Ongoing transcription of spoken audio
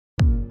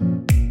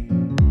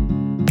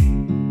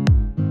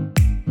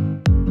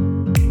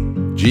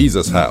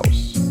Jesus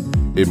House,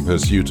 in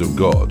pursuit of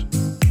God,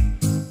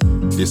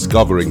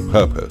 discovering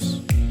purpose,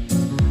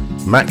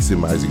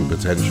 maximizing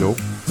potential,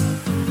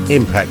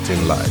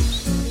 impacting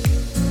lives.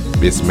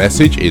 This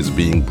message is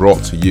being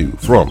brought to you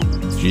from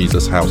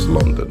Jesus House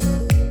London.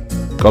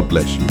 God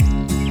bless you.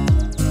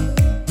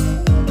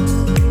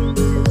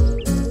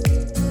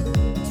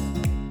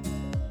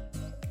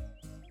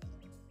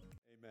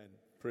 Amen.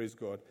 Praise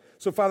God.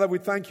 So, Father, we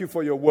thank you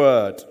for your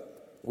word.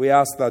 We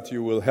ask that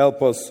you will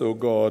help us, O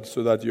God,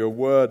 so that your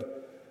word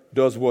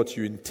does what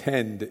you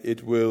intend.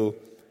 It will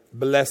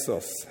bless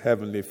us,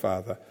 Heavenly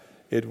Father.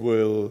 It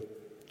will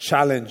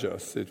challenge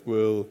us. It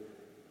will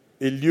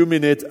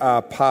illuminate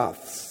our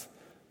paths.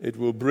 It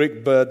will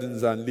break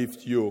burdens and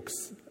lift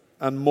yokes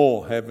and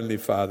more, Heavenly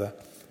Father.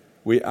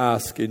 We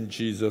ask in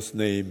Jesus'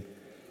 name.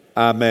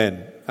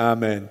 Amen.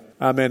 Amen.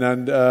 Amen.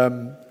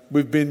 And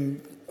we've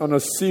been on a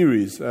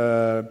series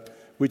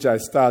which I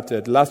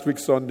started last week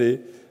Sunday.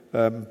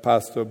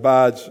 Pastor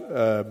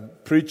Baj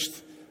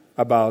preached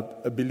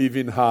about a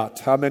believing heart.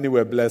 How many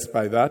were blessed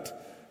by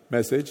that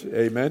message?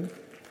 Amen.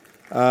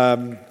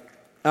 And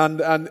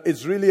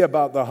it's really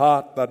about the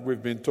heart that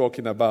we've been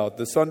talking about.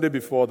 The Sunday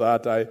before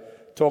that, I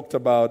talked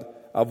about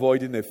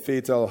avoiding a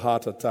fatal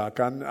heart attack.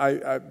 And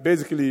I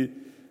basically,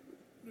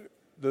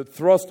 the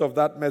thrust of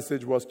that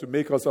message was to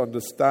make us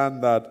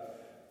understand that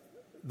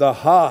the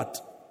heart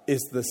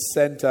is the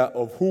center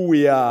of who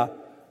we are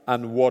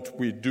and what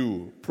we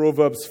do.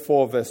 Proverbs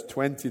 4 verse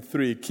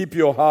 23, keep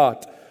your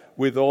heart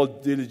with all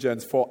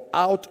diligence, for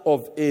out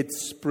of it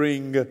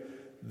spring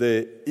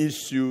the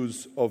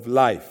issues of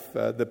life.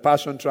 The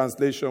Passion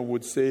Translation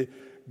would say,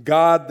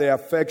 guard the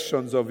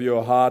affections of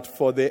your heart,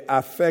 for they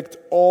affect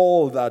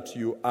all that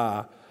you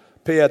are.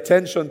 Pay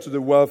attention to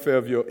the welfare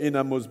of your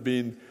innermost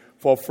being,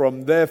 for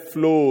from there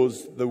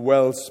flows the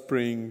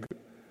wellspring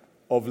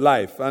of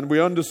life. And we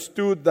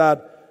understood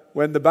that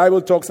when the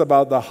Bible talks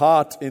about the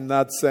heart in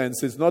that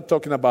sense, it's not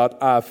talking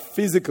about our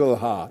physical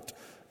heart,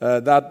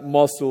 that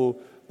muscle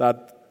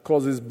that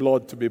causes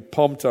blood to be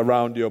pumped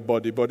around your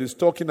body, but it's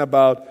talking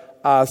about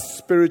our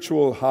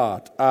spiritual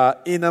heart, our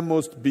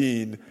innermost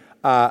being,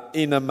 our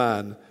inner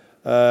man,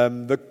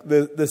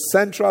 the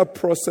central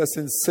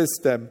processing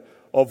system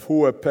of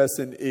who a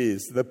person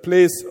is, the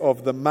place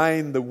of the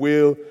mind, the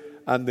will,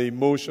 and the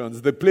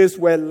emotions, the place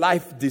where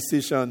life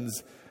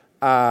decisions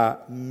are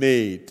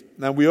made.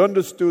 Now, we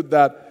understood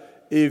that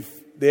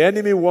if the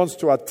enemy wants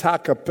to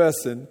attack a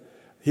person,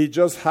 he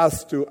just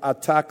has to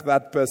attack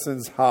that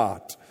person's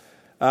heart.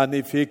 And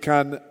if he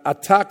can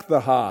attack the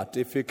heart,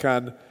 if he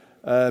can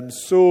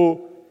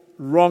sow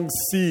wrong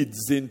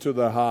seeds into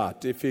the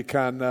heart, if he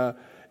can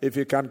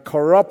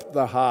corrupt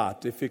the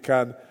heart, if he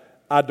can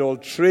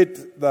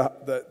adulterate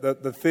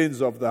the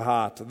things of the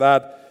heart,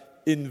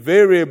 that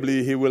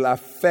invariably he will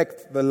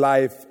affect the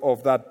life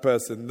of that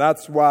person.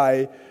 That's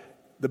why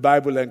the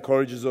Bible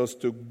encourages us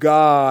to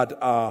guard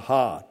our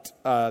heart,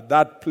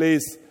 that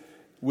place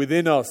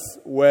within us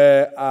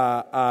where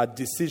our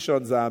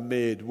decisions are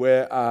made,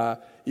 where our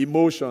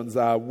emotions,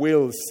 our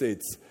will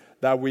sits,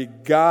 that we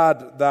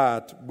guard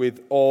that with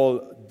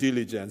all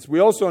diligence. We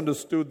also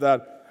understood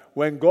that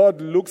when God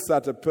looks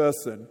at a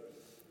person,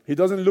 he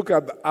doesn't look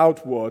at the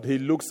outward, he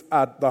looks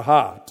at the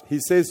heart.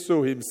 He says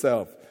so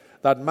himself,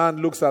 that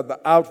man looks at the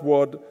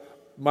outward,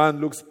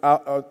 man looks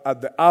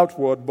at the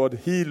outward, but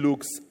he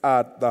looks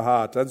at the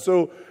heart. And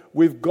so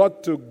we've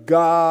got to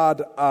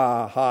guard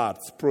our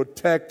hearts,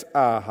 protect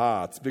our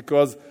hearts,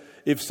 because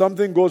if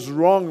something goes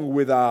wrong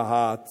with our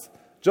hearts,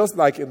 just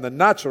like in the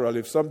natural,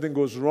 if something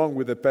goes wrong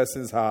with a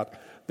person's heart,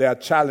 there are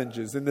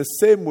challenges. In the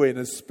same way, in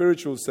a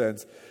spiritual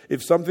sense,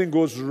 if something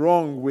goes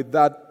wrong with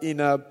that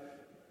inner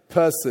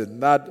person,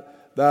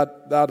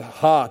 that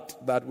heart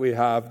that we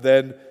have,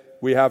 then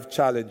we have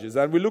challenges.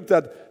 And we looked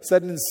at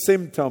certain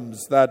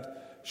symptoms that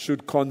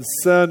should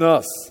concern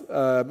us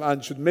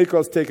and should make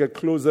us take a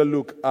closer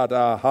look at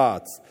our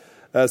hearts.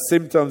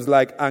 Symptoms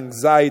like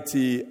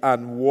anxiety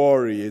and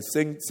worry,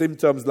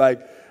 symptoms like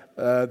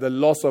the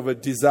loss of a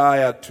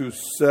desire to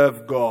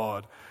serve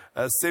God,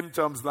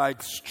 symptoms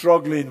like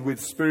struggling with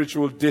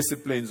spiritual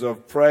disciplines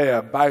of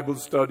prayer, Bible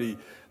study,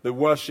 the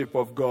worship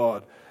of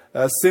God,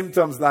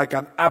 symptoms like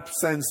an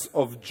absence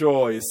of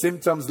joy,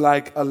 symptoms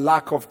like a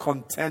lack of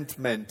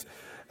contentment,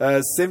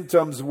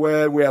 symptoms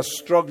where we are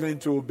struggling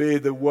to obey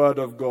the word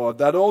of God,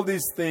 that all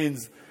these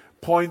things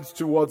point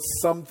towards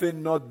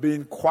something not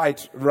being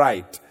quite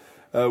right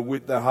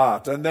with the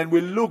heart. And then we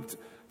looked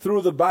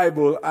through the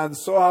Bible and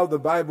saw how the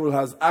Bible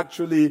has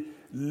actually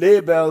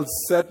labeled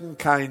certain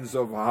kinds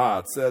of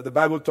hearts. The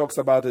Bible talks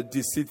about a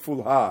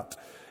deceitful heart.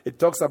 It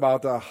talks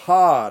about a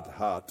hard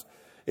heart.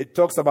 It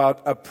talks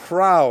about a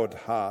proud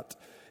heart.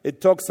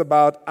 It talks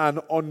about an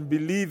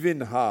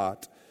unbelieving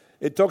heart.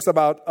 It talks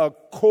about a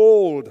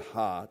cold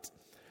heart.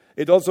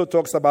 It also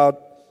talks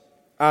about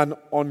an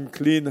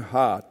unclean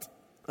heart.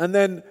 And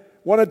then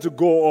wanted to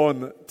go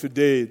on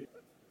today,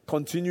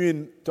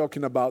 continuing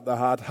talking about the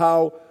heart,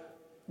 how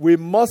we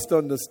must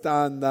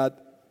understand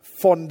that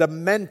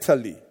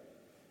fundamentally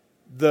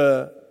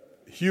the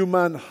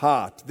human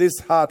heart, this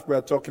heart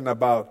we're talking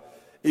about,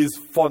 is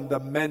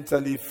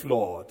fundamentally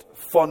flawed,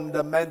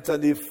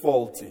 fundamentally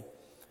faulty.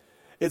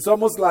 It's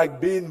almost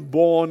like being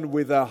born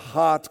with a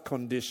heart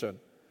condition.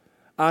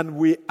 And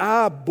we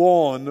are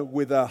born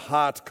with a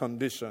heart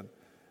condition,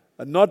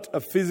 not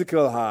a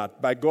physical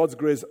heart. By God's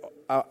grace,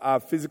 our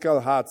physical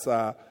hearts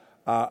are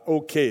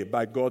okay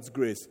by God's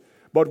grace.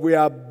 But we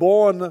are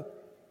born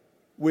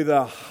with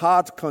a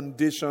heart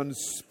condition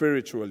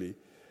spiritually.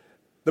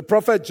 The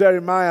prophet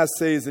Jeremiah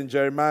says in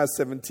Jeremiah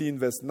 17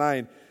 verse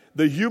 9,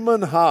 the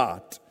human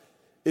heart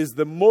is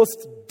the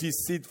most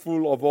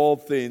deceitful of all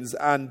things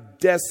and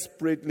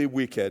desperately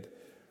wicked.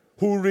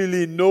 Who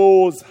really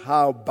knows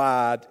how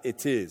bad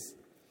it is?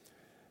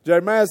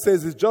 Jeremiah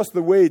says it's just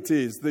the way it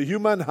is. The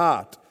human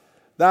heart,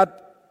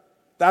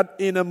 that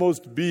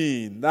innermost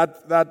being,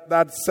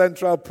 that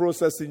central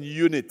processing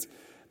unit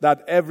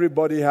that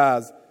everybody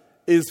has,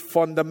 is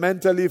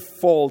fundamentally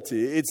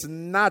faulty. It's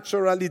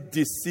naturally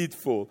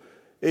deceitful.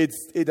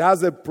 It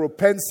has a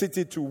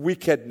propensity to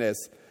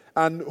wickedness.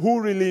 And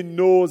who really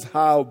knows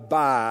how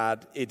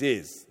bad it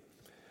is?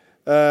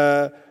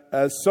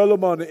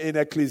 Solomon in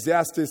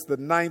Ecclesiastes, the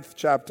 9th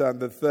chapter and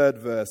the 3rd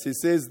verse, he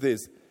says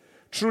this,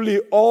 truly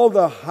all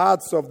the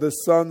hearts of the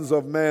sons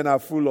of men are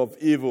full of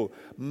evil.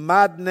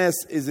 Madness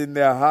is in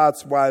their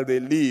hearts while they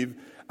live,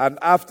 and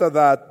after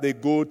that they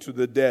go to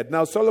the dead.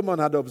 Now Solomon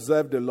had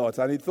observed a lot,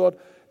 and he thought,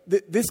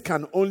 this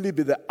can only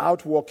be the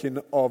outworking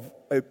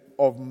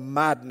of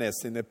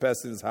madness in a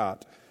person's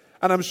heart.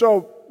 And I'm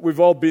sure we've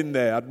all been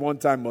there at one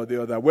time or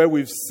the other, where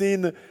we've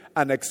seen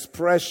an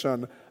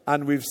expression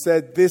and we've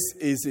said, this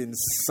is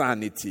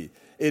insanity.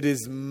 It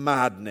is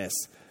madness.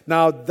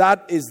 Now,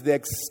 that is the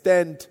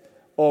extent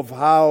of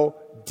how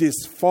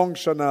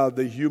dysfunctional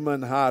the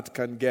human heart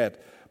can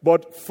get.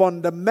 But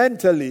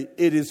fundamentally,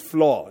 it is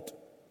flawed,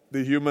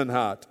 the human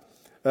heart.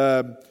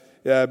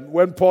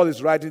 When Paul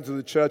is writing to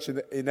the church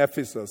in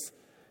Ephesus,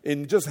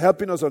 in just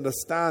helping us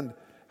understand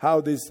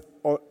how this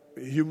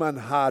human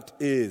heart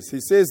is,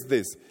 he says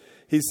this.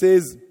 He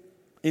says,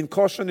 in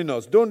cautioning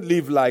us, don't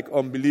live like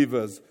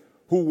unbelievers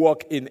who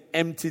walk in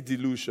empty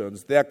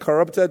delusions. Their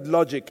corrupted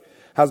logic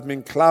has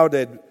been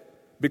clouded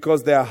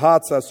because their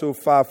hearts are so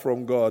far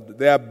from God.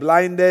 Their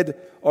blinded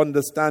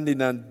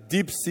understanding and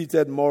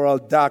deep-seated moral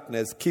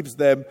darkness keeps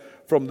them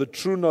from the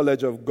true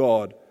knowledge of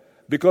God.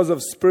 Because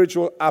of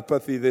spiritual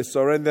apathy, they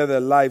surrender their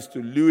lives to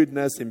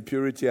lewdness,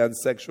 impurity, and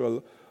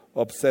sexual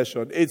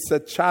obsession. It's a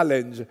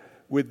challenge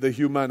with the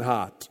human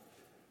heart.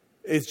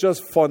 It's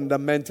just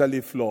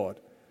fundamentally flawed.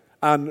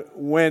 And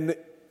when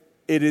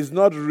it is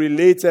not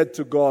related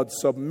to God,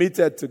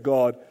 submitted to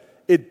God,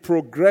 it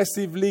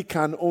progressively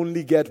can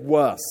only get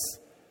worse.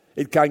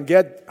 It can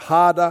get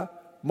harder,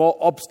 more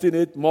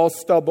obstinate, more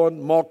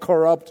stubborn, more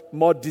corrupt,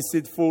 more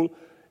deceitful.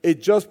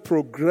 It just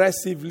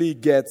progressively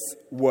gets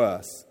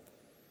worse.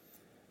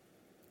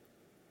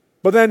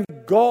 But then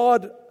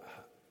God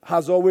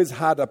has always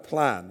had a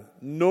plan,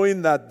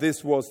 knowing that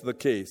this was the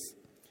case.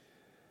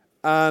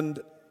 And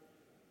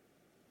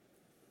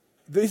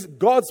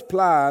God's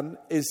plan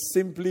is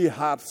simply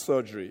heart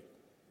surgery.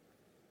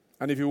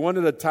 And if you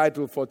wanted a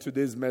title for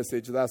today's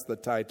message, that's the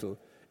title.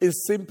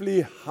 It's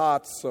simply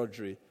heart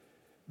surgery.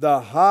 The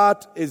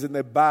heart is in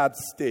a bad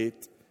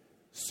state,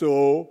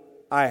 so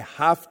I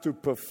have to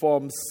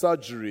perform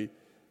surgery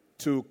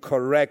to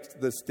correct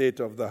the state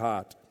of the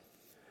heart.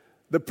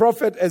 The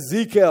prophet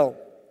Ezekiel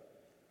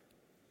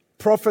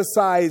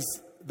prophesies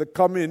the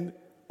coming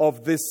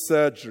of this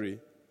surgery.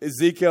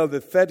 Ezekiel, the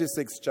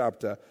 36th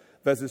chapter,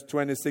 verses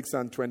 26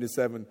 and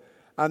 27.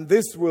 And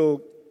this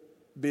will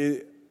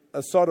be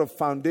a sort of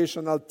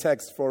foundational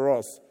text for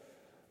us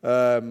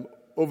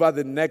over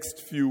the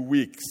next few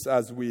weeks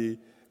as we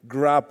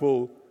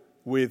grapple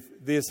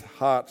with this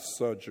heart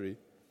surgery.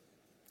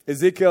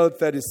 Ezekiel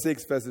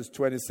 36, verses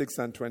 26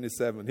 and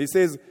 27. He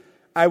says,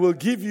 I will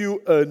give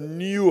you a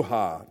new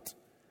heart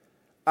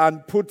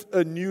and put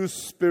a new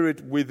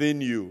spirit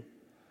within you.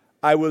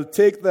 I will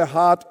take the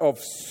heart of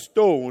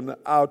stone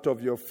out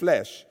of your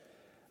flesh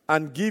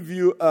and give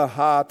you a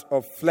heart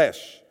of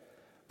flesh.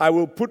 I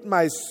will put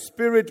my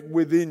spirit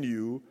within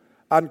you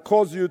and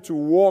cause you to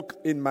walk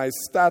in my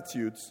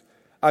statutes,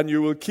 and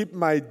you will keep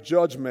my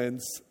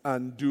judgments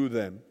and do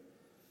them.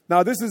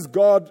 Now, this is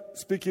God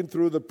speaking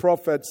through the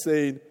prophet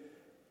saying,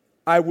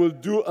 I will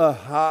do a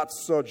heart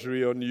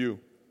surgery on you.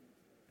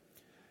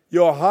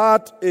 Your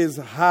heart is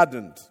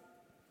hardened.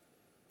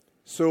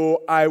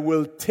 So I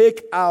will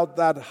take out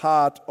that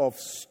heart of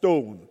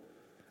stone.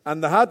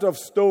 And the heart of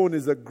stone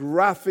is a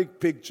graphic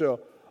picture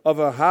of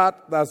a heart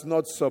that's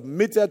not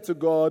submitted to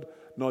God,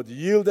 not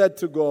yielded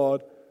to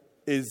God,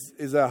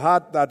 is a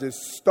heart that is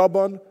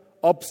stubborn,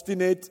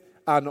 obstinate,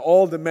 and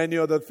all the many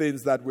other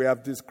things that we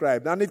have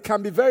described. And it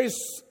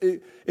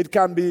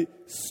can be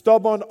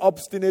stubborn,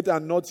 obstinate,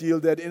 and not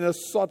yielded in a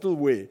subtle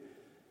way.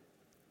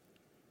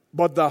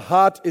 But the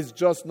heart is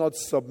just not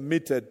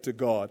submitted to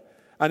God.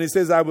 And he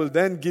says, I will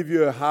then give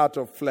you a heart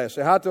of flesh.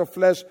 A heart of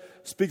flesh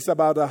speaks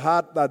about a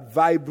heart that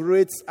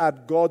vibrates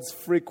at God's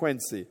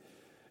frequency.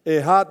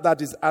 A heart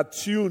that is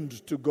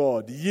attuned to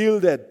God,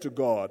 yielded to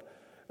God,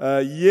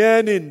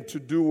 yearning to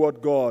do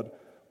what God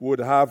would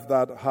have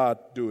that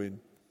heart doing.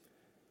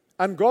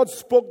 And God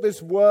spoke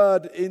this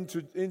word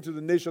into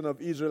the nation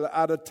of Israel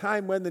at a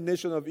time when the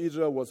nation of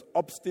Israel was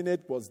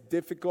obstinate, was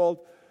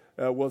difficult,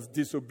 was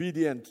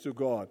disobedient to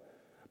God.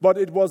 But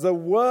it was a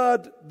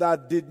word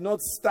that did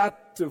not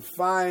start to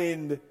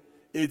find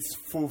its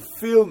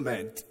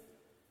fulfillment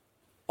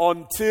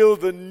until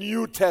the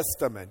New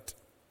Testament.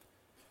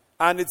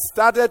 And it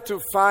started to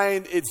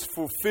find its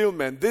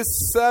fulfillment. This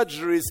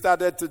surgery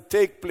started to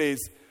take place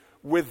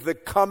with the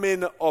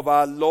coming of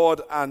our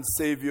Lord and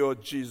Savior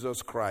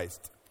Jesus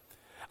Christ.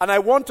 And I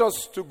want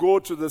us to go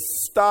to the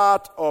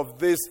start of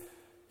this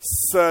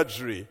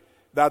surgery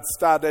that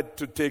started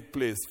to take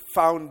place.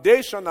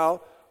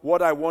 Foundational,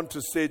 what I want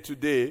to say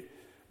today,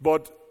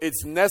 but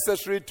it's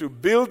necessary to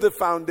build the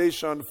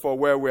foundation for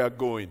where we are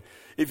going.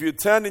 If you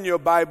turn in your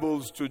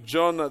Bibles to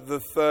John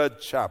the 3rd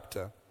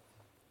chapter.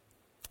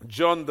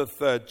 John the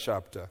 3rd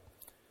chapter.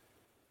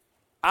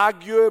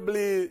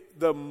 Arguably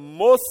the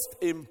most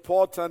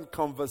important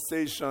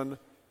conversation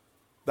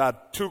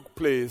that took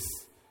place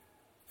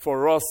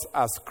for us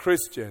as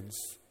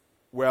Christians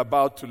we're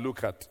about to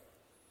look at.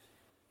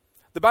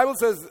 The Bible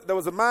says there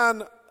was a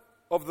man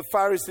of the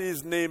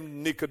Pharisees named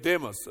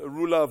Nicodemus, a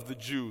ruler of the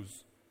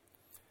Jews.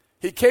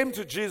 He came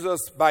to Jesus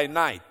by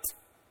night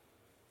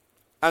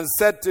and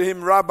said to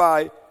him,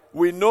 "Rabbi,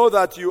 we know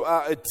that you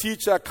are a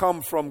teacher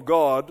come from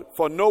God,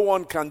 for no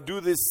one can do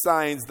these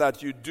signs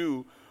that you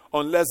do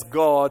unless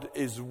God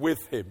is with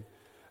him."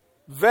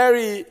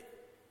 Very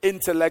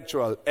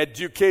intellectual,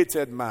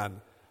 educated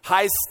man,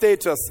 high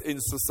status in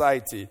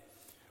society,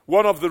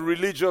 one of the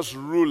religious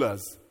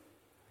rulers.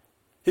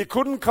 He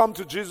couldn't come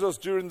to Jesus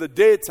during the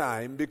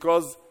daytime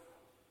because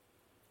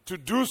to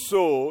do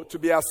so, to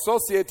be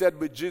associated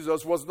with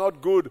Jesus, was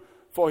not good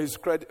for his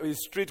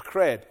street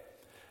cred.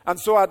 And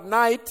so at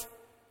night,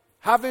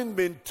 having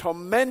been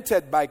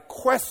tormented by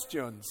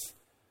questions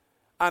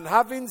and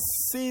having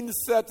seen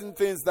certain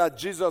things that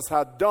Jesus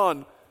had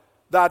done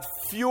that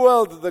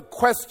fueled the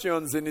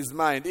questions in his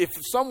mind, if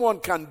someone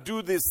can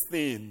do these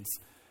things,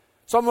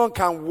 someone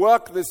can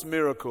work this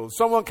miracle,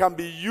 someone can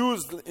be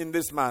used in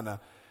this manner,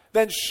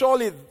 then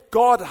surely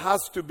God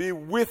has to be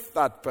with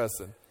that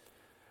person.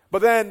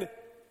 But then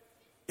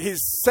his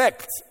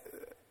sect,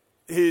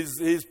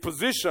 his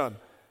position,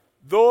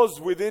 those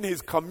within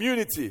his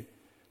community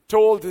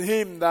told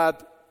him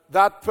that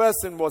that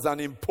person was an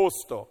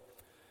impostor.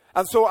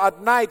 And so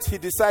at night he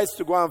decides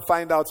to go and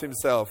find out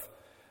himself.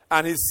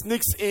 And he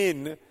sneaks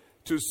in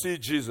to see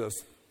Jesus.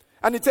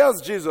 And he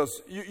tells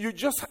Jesus,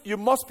 you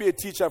must be a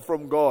teacher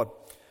from God.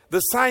 The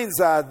signs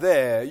are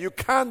there. You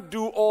can't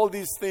do all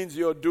these things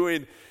you're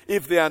doing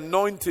if the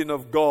anointing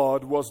of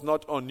God was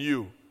not on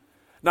you.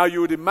 Now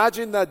you would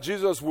imagine that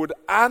Jesus would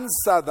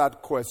answer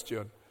that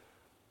question.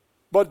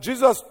 But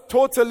Jesus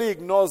totally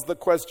ignores the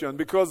question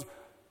because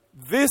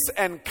this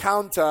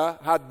encounter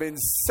had been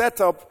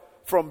set up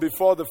from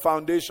before the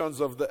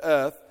foundations of the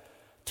earth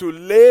to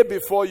lay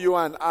before you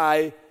and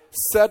I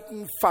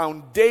certain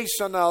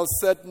foundational,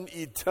 certain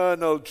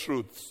eternal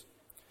truths.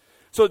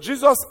 So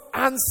Jesus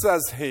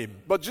answers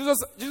him. But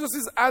Jesus'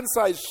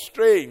 answer is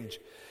strange.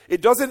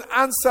 It doesn't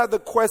answer the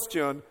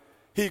question.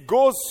 He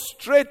goes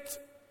straight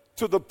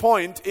to the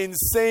point in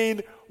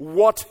saying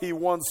what he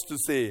wants to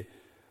say.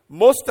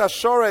 Most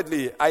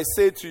assuredly, I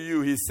say to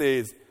you, he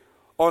says,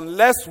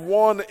 unless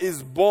one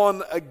is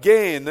born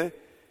again,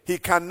 he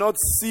cannot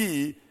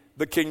see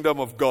the kingdom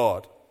of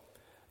God.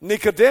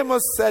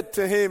 Nicodemus said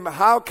to him,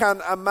 how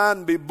can a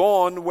man be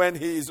born when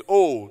he is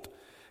old?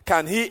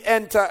 Can he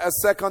enter a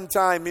second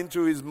time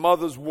into his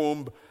mother's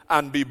womb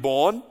and be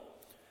born?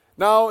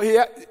 Now,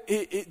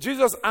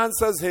 Jesus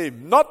answers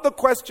him, not the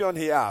question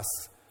he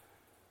asks,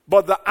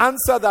 but the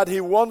answer that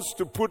he wants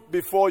to put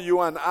before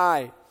you and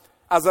I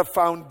as a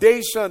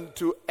foundation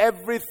to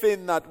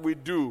everything that we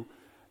do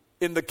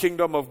in the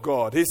kingdom of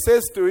God. He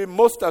says to him,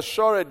 most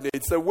assuredly,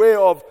 it's a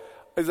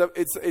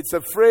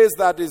phrase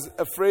that is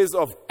a phrase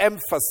of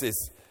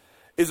emphasis.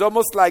 It's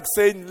almost like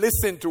saying,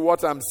 listen to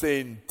what I'm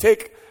saying.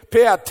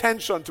 Pay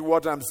attention to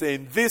what I'm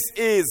saying. This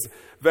is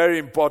very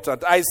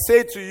important. I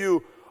say to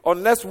you,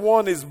 unless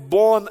one is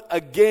born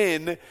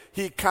again,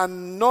 he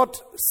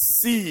cannot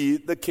see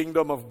the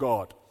kingdom of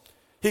God.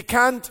 He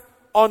can't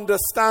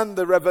understand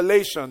the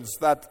revelations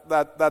that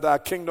are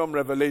kingdom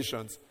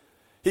revelations.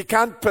 He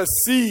can't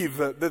perceive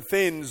the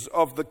things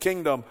of the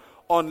kingdom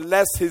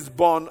unless he's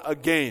born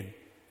again.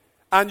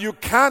 And you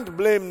can't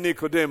blame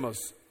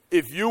Nicodemus.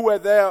 If you were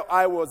there,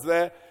 I was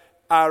there,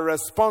 our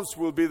response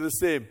will be the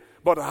same.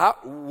 But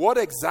what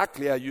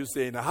exactly are you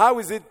saying? How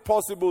is it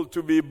possible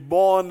to be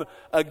born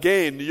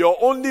again? You're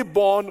only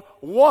born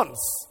once.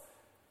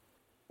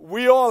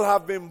 We all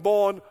have been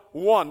born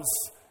once.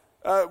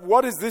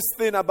 What is this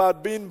thing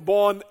about being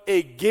born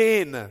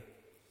again?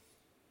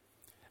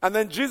 And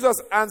then Jesus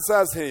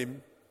answers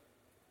him.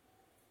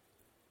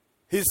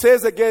 He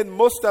says again,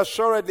 most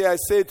assuredly I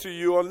say to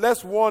you,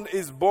 unless one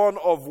is born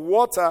of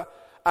water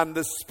and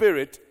the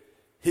Spirit,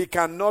 he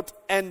cannot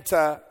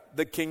enter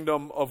the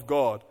kingdom of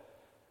God.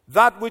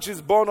 That which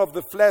is born of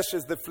the flesh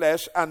is the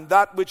flesh, and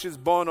that which is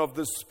born of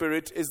the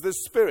Spirit is the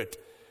Spirit.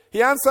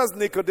 He answers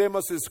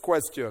Nicodemus'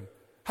 question.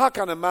 How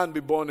can a man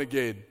be born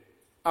again?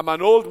 I'm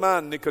an old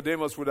man,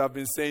 Nicodemus would have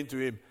been saying to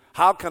him.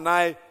 How can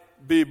I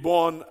be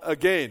born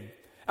again?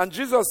 And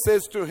Jesus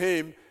says to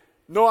him,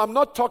 no, I'm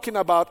not talking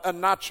about a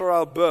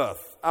natural birth.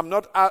 I'm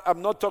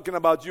not talking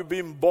about you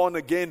being born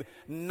again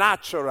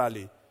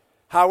naturally.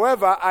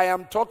 However, I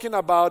am talking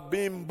about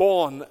being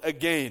born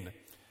again.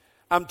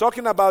 I'm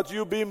talking about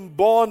you being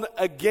born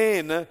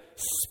again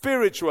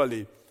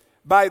spiritually,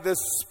 by the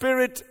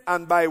Spirit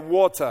and by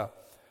water.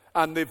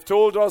 And they've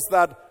told us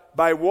that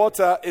by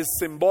water is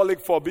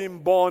symbolic for being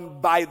born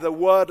by the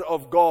Word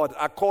of God,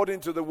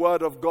 according to the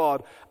Word of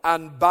God,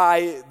 and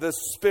by the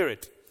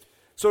Spirit.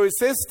 So he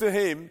says to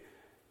him,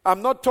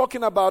 I'm not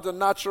talking about a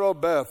natural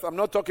birth. I'm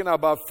not talking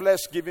about flesh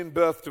giving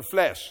birth to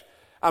flesh.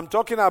 I'm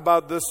talking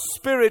about the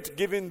Spirit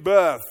giving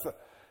birth.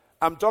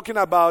 I'm talking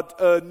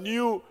about a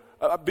new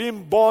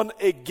being born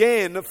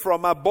again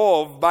from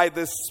above by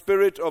the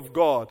Spirit of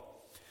God.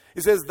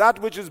 He says that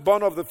which is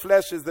born of the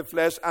flesh is the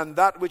flesh, and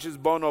that which is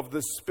born of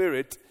the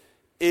Spirit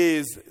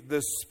is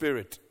the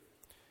Spirit.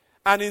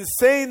 And in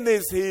saying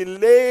this, he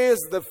lays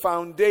the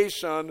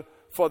foundation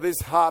for this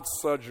heart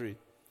surgery.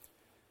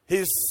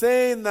 He's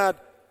saying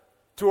that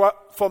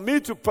for me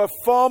to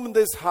perform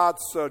this heart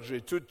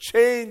surgery, to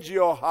change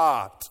your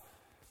heart,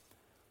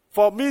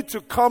 for me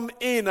to come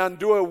in and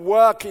do a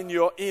work in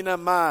your inner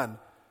man,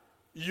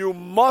 you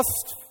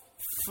must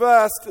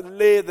first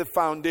lay the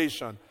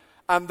foundation.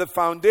 And the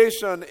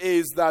foundation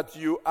is that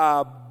you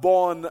are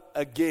born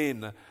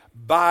again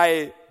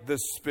by the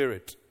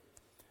Spirit.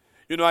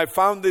 You know, I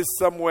found this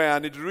somewhere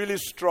and it really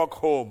struck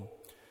home.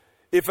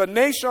 If a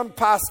nation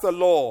passed a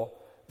law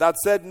that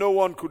said no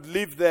one could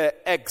live there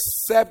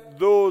except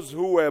those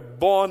who were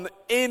born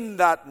in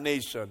that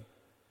nation,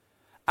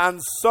 and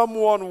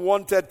someone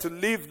wanted to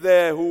live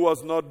there who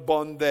was not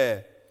born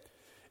there,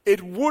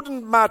 it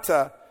wouldn't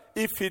matter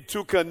if he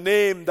took a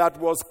name that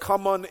was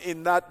common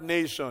in that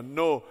nation.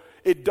 No,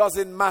 it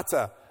doesn't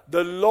matter.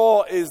 The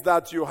law is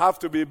that you have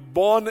to be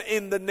born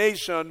in the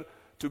nation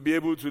to be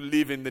able to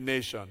live in the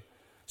nation.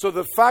 So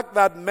the fact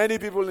that many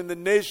people in the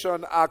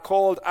nation are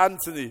called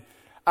Anthony,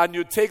 and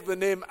you take the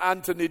name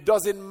Anthony,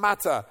 doesn't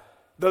matter.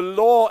 The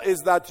law is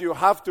that you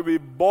have to be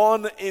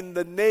born in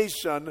the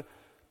nation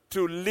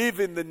to live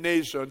in the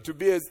nation, to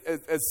be a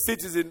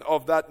citizen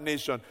of that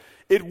nation.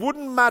 It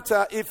wouldn't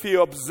matter if he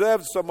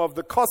observed some of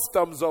the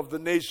customs of the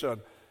nation.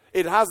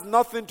 It has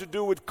nothing to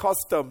do with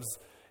customs.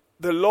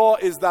 The law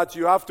is that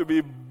you have to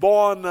be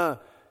born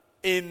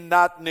in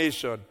that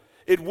nation.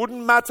 It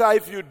wouldn't matter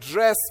if you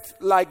dressed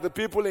like the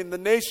people in the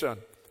nation.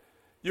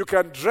 You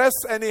can dress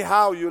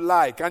anyhow you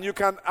like. And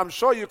I'm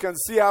sure you can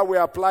see how we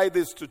apply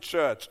this to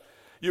church.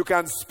 You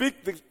can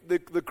speak the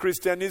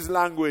Christianese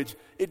language.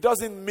 It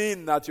doesn't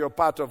mean that you're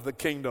part of the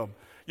kingdom.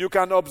 You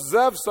can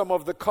observe some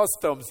of the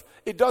customs.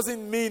 It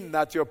doesn't mean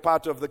that you're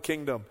part of the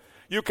kingdom.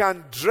 You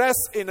can dress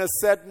in a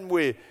certain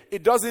way.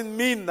 It doesn't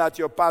mean that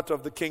you're part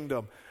of the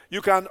kingdom.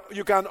 You can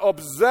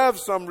observe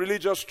some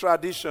religious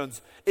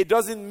traditions. It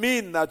doesn't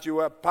mean that you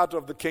are part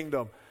of the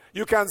kingdom.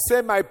 You can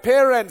say, my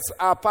parents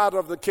are part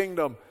of the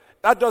kingdom.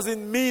 That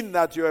doesn't mean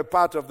that you're a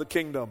part of the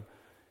kingdom.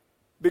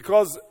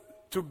 Because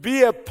to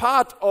be a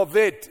part of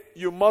it,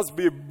 you must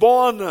be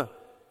born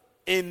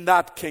in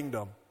that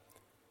kingdom.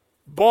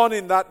 Born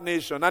in that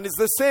nation. And it's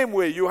the same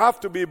way. You have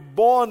to be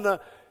born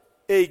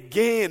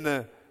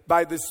again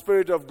by the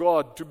Spirit of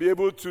God to be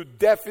able to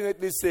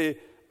definitely say,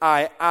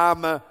 I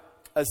am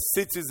a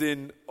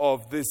citizen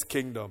of this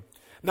kingdom.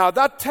 Now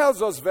that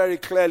tells us very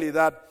clearly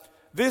that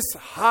this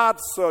heart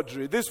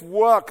surgery, this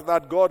work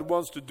that God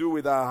wants to do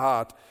with our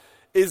heart,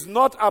 is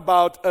not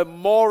about a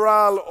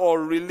moral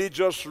or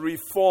religious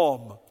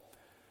reform.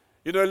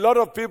 You know, a lot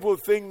of people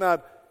think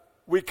that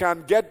we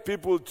can get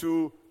people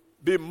to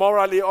be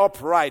morally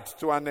upright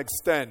to an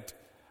extent,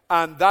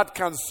 and that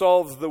can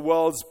solve the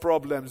world's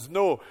problems.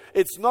 No,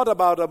 it's not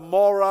about a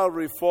moral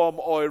reform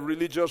or a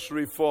religious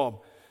reform.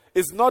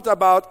 It's not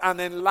about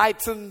an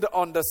enlightened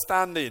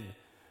understanding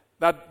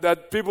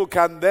that people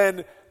can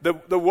then,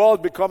 the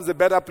world becomes a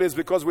better place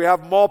because we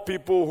have more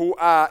people who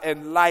are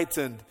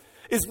enlightened.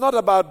 It's not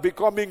about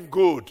becoming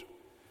good.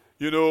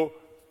 You know,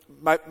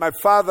 my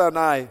father and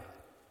I,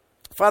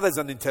 father is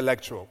an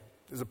intellectual.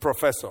 He's a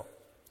professor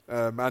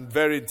and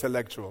very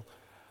intellectual.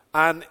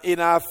 And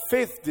in our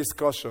faith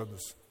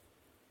discussions,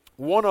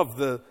 one of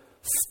the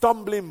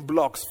stumbling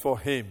blocks for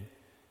him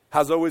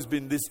has always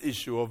been this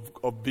issue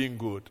of being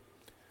good.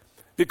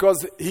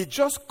 Because he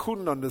just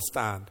couldn't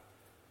understand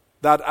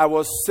that I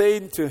was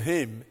saying to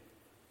him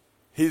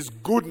his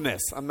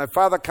goodness. And my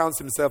father counts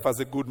himself as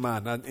a good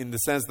man, and in the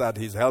sense that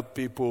he's helped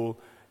people,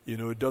 you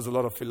know, does a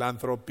lot of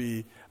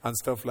philanthropy and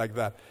stuff like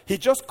that. He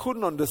just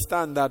couldn't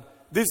understand that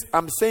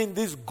I'm saying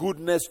this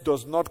goodness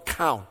does not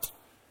count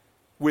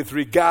with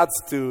regards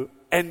to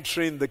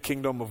entering the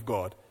kingdom of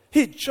God.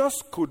 He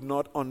just could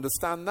not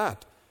understand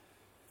that.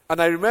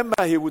 And I remember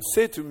he would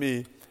say to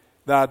me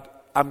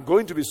that I'm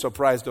going to be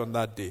surprised on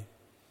that day.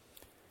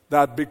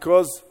 That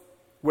because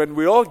when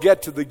we all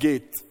get to the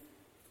gate,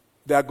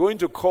 they are going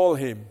to call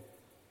him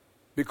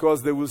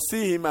because they will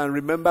see him and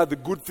remember the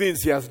good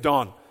things he has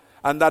done.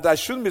 And that I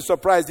shouldn't be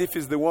surprised if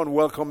he's the one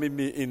welcoming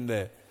me in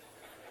there.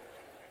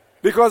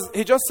 Because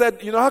he just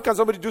said, how can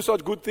somebody do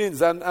such good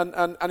things and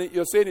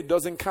you're saying it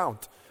doesn't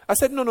count? I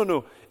said,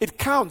 no. It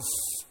counts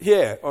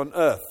here on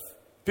earth.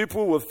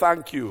 People will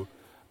thank you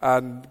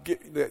and,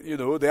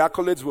 the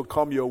accolades will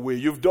come your way.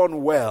 You've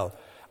done well.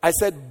 I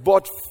said,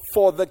 but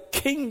for the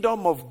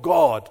kingdom of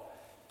God,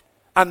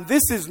 and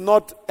this is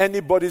not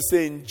anybody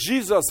saying,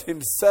 Jesus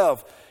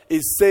himself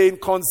is saying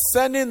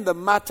concerning the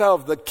matter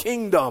of the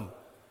kingdom,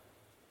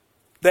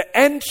 the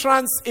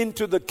entrance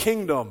into the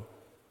kingdom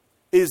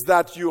is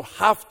that you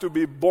have to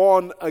be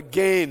born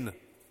again.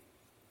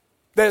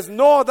 There's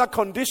no other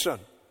condition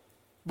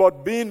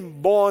but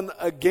being born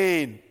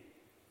again.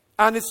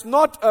 And it's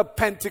not a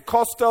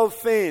Pentecostal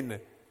thing.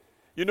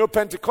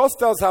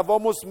 Pentecostals have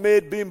almost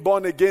made being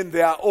born again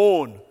their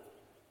own.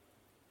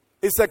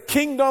 It's a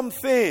kingdom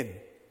thing.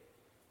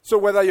 So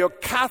whether you're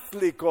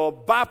Catholic or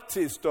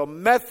Baptist or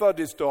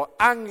Methodist or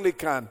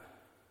Anglican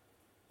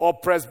or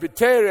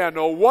Presbyterian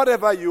or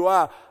whatever you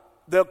are,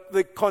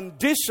 the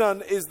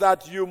condition is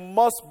that you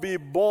must be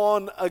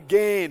born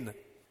again.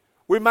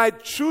 We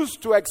might choose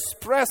to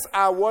express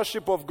our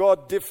worship of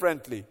God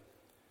differently.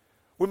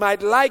 We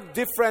might like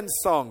different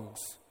songs.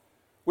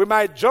 We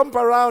might jump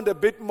around a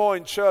bit more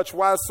in church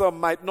while some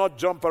might not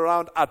jump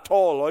around at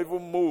all or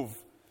even move.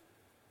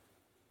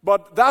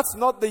 But that's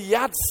not the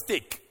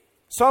yardstick.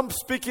 Some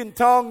speak in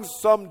tongues,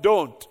 some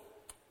don't.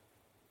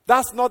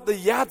 That's not the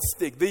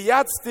yardstick. The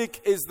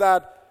yardstick is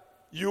that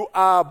you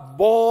are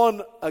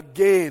born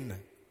again.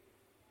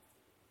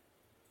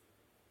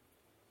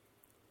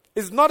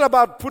 It's not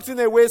about putting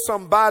away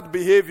some bad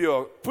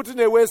behavior, putting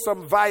away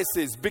some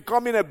vices,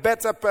 becoming a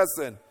better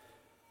person.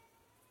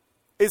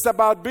 It's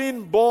about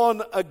being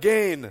born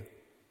again.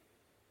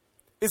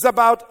 It's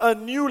about a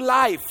new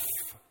life.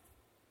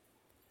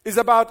 It's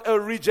about a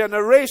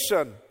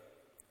regeneration,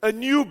 a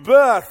new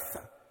birth,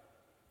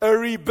 a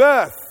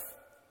rebirth,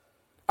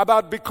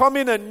 about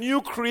becoming a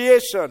new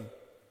creation.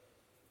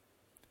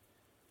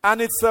 And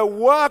it's a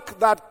work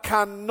that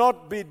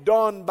cannot be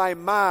done by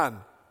man.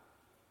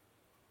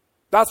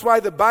 That's why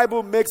the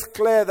Bible makes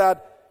clear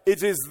that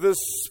it is the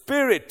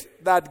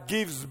Spirit that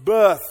gives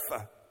birth.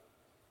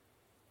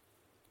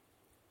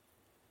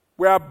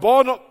 We are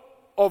born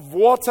of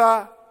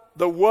water,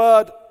 the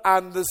Word,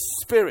 and the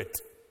Spirit.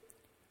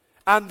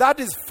 And that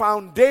is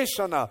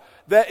foundational.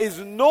 There is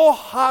no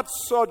heart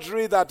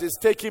surgery that is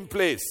taking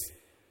place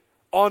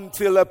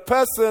until a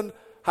person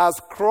has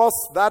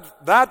crossed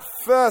that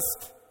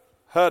first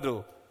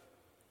hurdle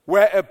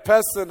where a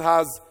person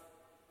has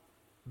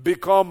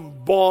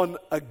become born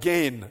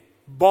again,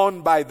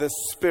 born by the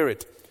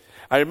Spirit.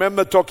 I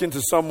remember talking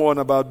to someone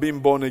about being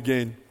born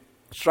again,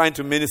 trying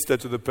to minister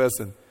to the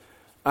person.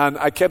 And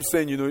I kept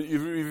saying,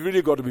 you've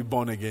really got to be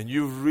born again.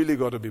 You've really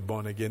got to be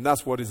born again.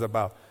 That's what it's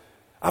about.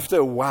 After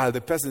a while,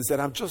 the person said,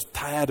 I'm just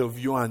tired of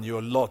you and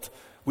your lot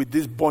with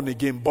this born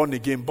again, born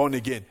again, born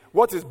again.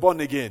 What is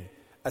born again?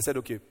 I said,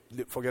 okay,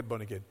 forget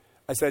born again.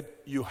 I said,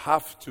 you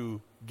have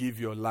to give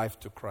your life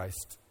to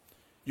Christ.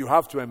 You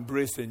have to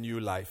embrace a new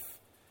life.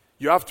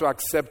 You have to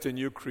accept a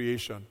new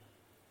creation.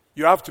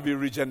 You have to be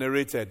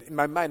regenerated. In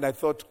my mind, I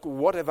thought,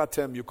 whatever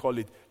term you call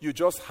it, you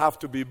just have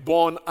to be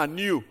born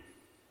anew.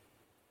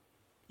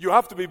 You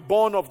have to be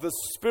born of the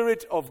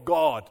Spirit of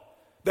God.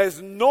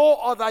 There's no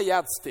other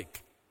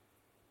yardstick.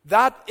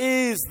 That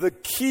is the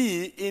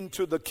key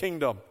into the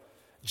kingdom.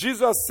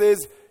 Jesus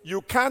says,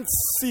 you can't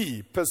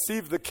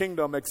perceive the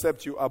kingdom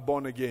except you are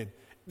born again.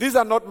 These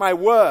are not my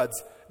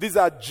words. These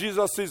are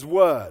Jesus'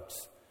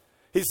 words.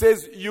 He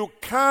says, you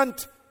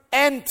can't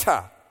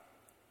enter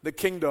the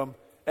kingdom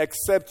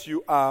except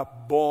you are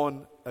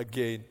born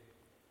again.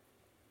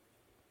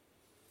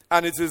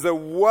 And it is a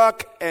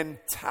work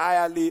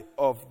entirely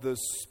of the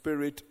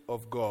Spirit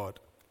of God.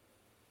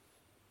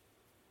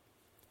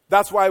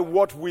 That's why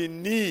what we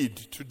need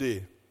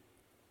today,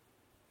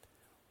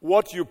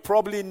 what you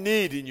probably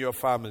need in your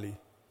family,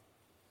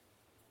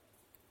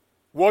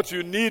 what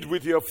you need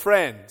with your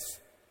friends,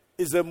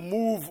 is a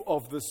move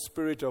of the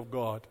Spirit of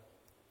God.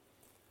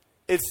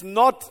 It's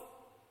not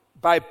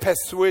by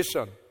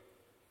persuasion.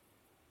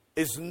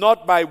 It's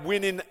not by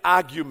winning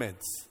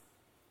arguments.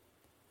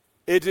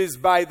 It is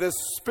by the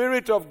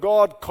Spirit of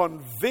God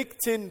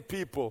convicting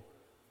people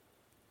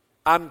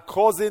and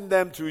causing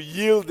them to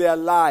yield their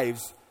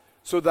lives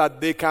so that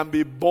they can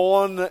be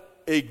born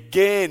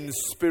again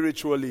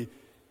spiritually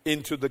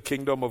into the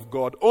kingdom of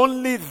God.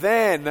 Only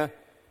then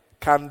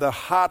can the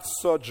heart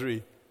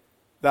surgery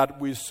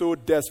that we so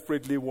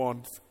desperately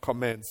want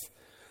commence.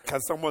 Can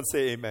someone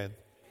say amen? Amen.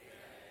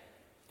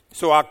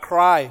 So our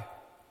cry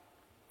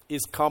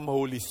is, come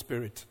Holy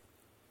Spirit.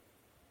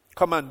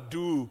 Come and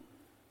do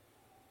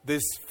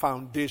this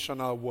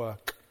foundational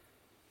work.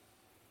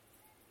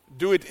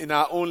 Do it in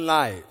our own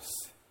lives.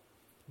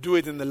 Do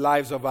it in the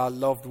lives of our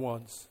loved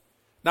ones.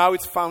 Now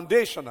it's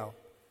foundational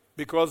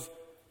because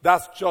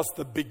that's just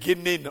the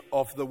beginning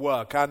of the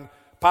work. And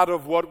part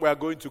of what we're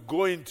going to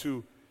go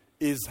into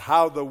is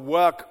how the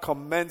work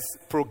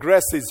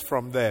progresses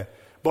from there.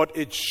 But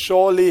it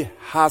surely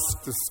has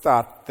to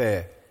start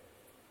there.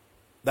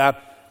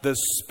 That the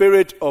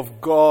Spirit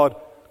of God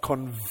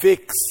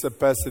convicts a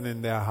person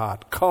in their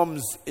heart,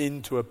 comes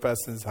into a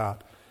person's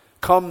heart,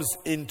 comes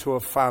into a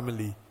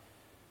family.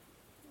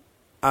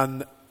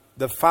 And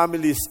the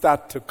families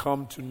start to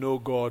come to know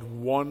God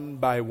one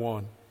by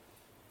one.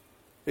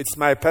 It's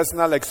my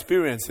personal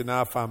experience in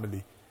our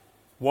family.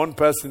 One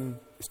person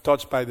is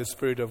touched by the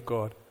Spirit of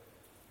God,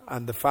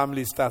 and the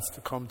family starts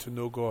to come to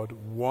know God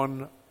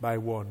one by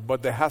one.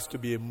 But there has to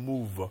be a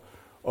move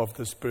of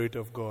the Spirit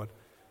of God.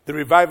 The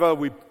revival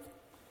we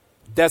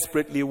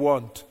desperately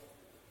want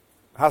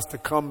has to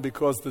come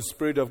because the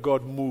Spirit of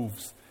God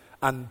moves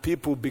and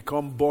people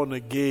become born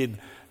again,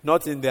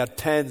 not in their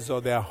tens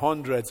or their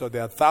hundreds or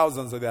their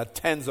thousands or their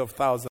tens of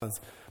thousands,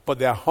 but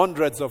their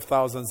hundreds of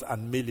thousands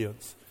and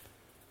millions.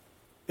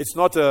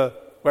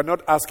 We're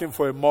not asking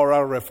for a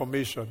moral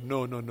reformation.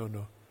 No.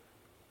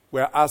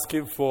 We're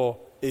asking for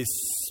a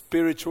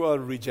spiritual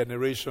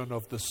regeneration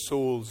of the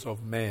souls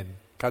of men.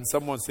 Can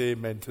someone say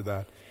amen to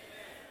that?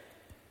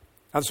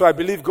 And so I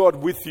believe God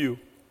with you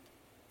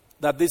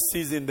that this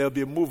season there'll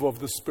be a move of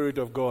the Spirit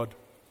of God.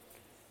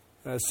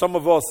 Some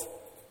of us,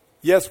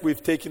 yes,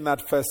 we've taken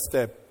that first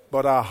step,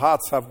 but our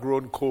hearts have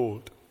grown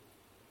cold.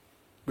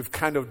 We've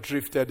kind of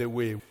drifted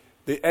away.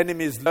 The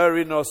enemy is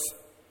luring us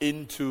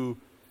into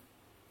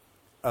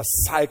a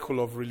cycle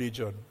of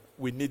religion.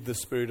 We need the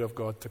Spirit of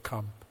God to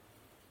come,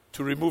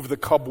 to remove the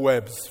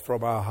cobwebs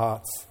from our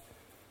hearts.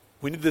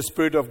 We need the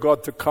Spirit of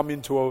God to come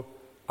into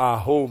our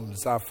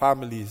homes, our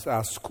families,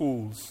 our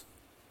schools.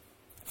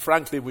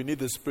 Frankly, we need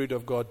the Spirit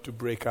of God to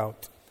break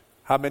out.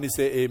 How many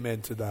say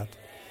amen to that?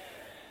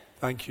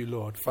 Thank you,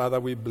 Lord. Father,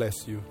 we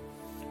bless you.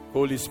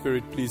 Holy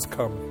Spirit, please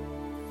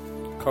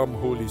come. Come,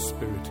 Holy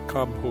Spirit.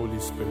 Come, Holy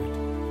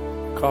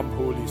Spirit. Come,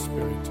 Holy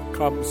Spirit.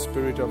 Come,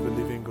 Spirit of the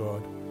living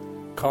God.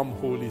 Come,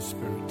 Holy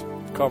Spirit.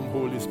 Come,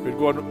 Holy Spirit.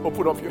 Go on,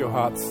 open up your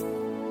hearts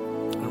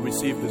and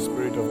receive the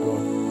Spirit of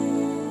God.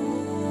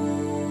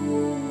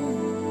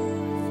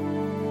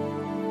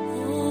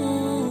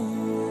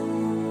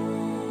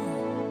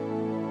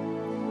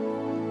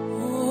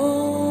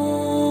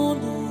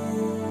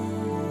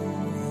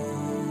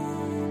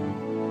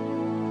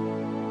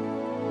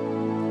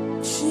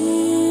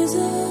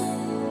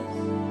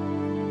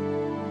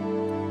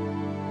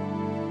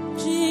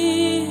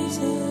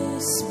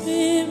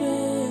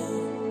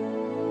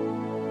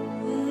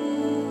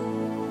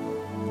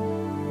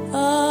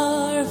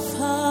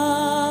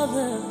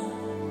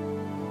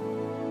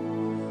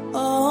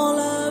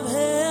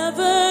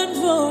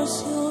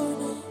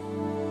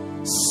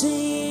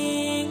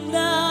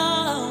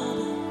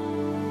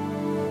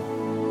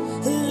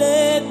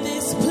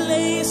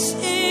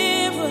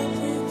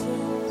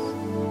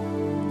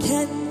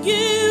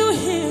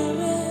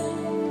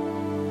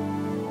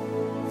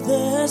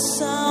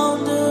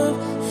 Sound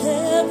of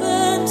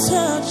heaven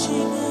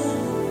touching.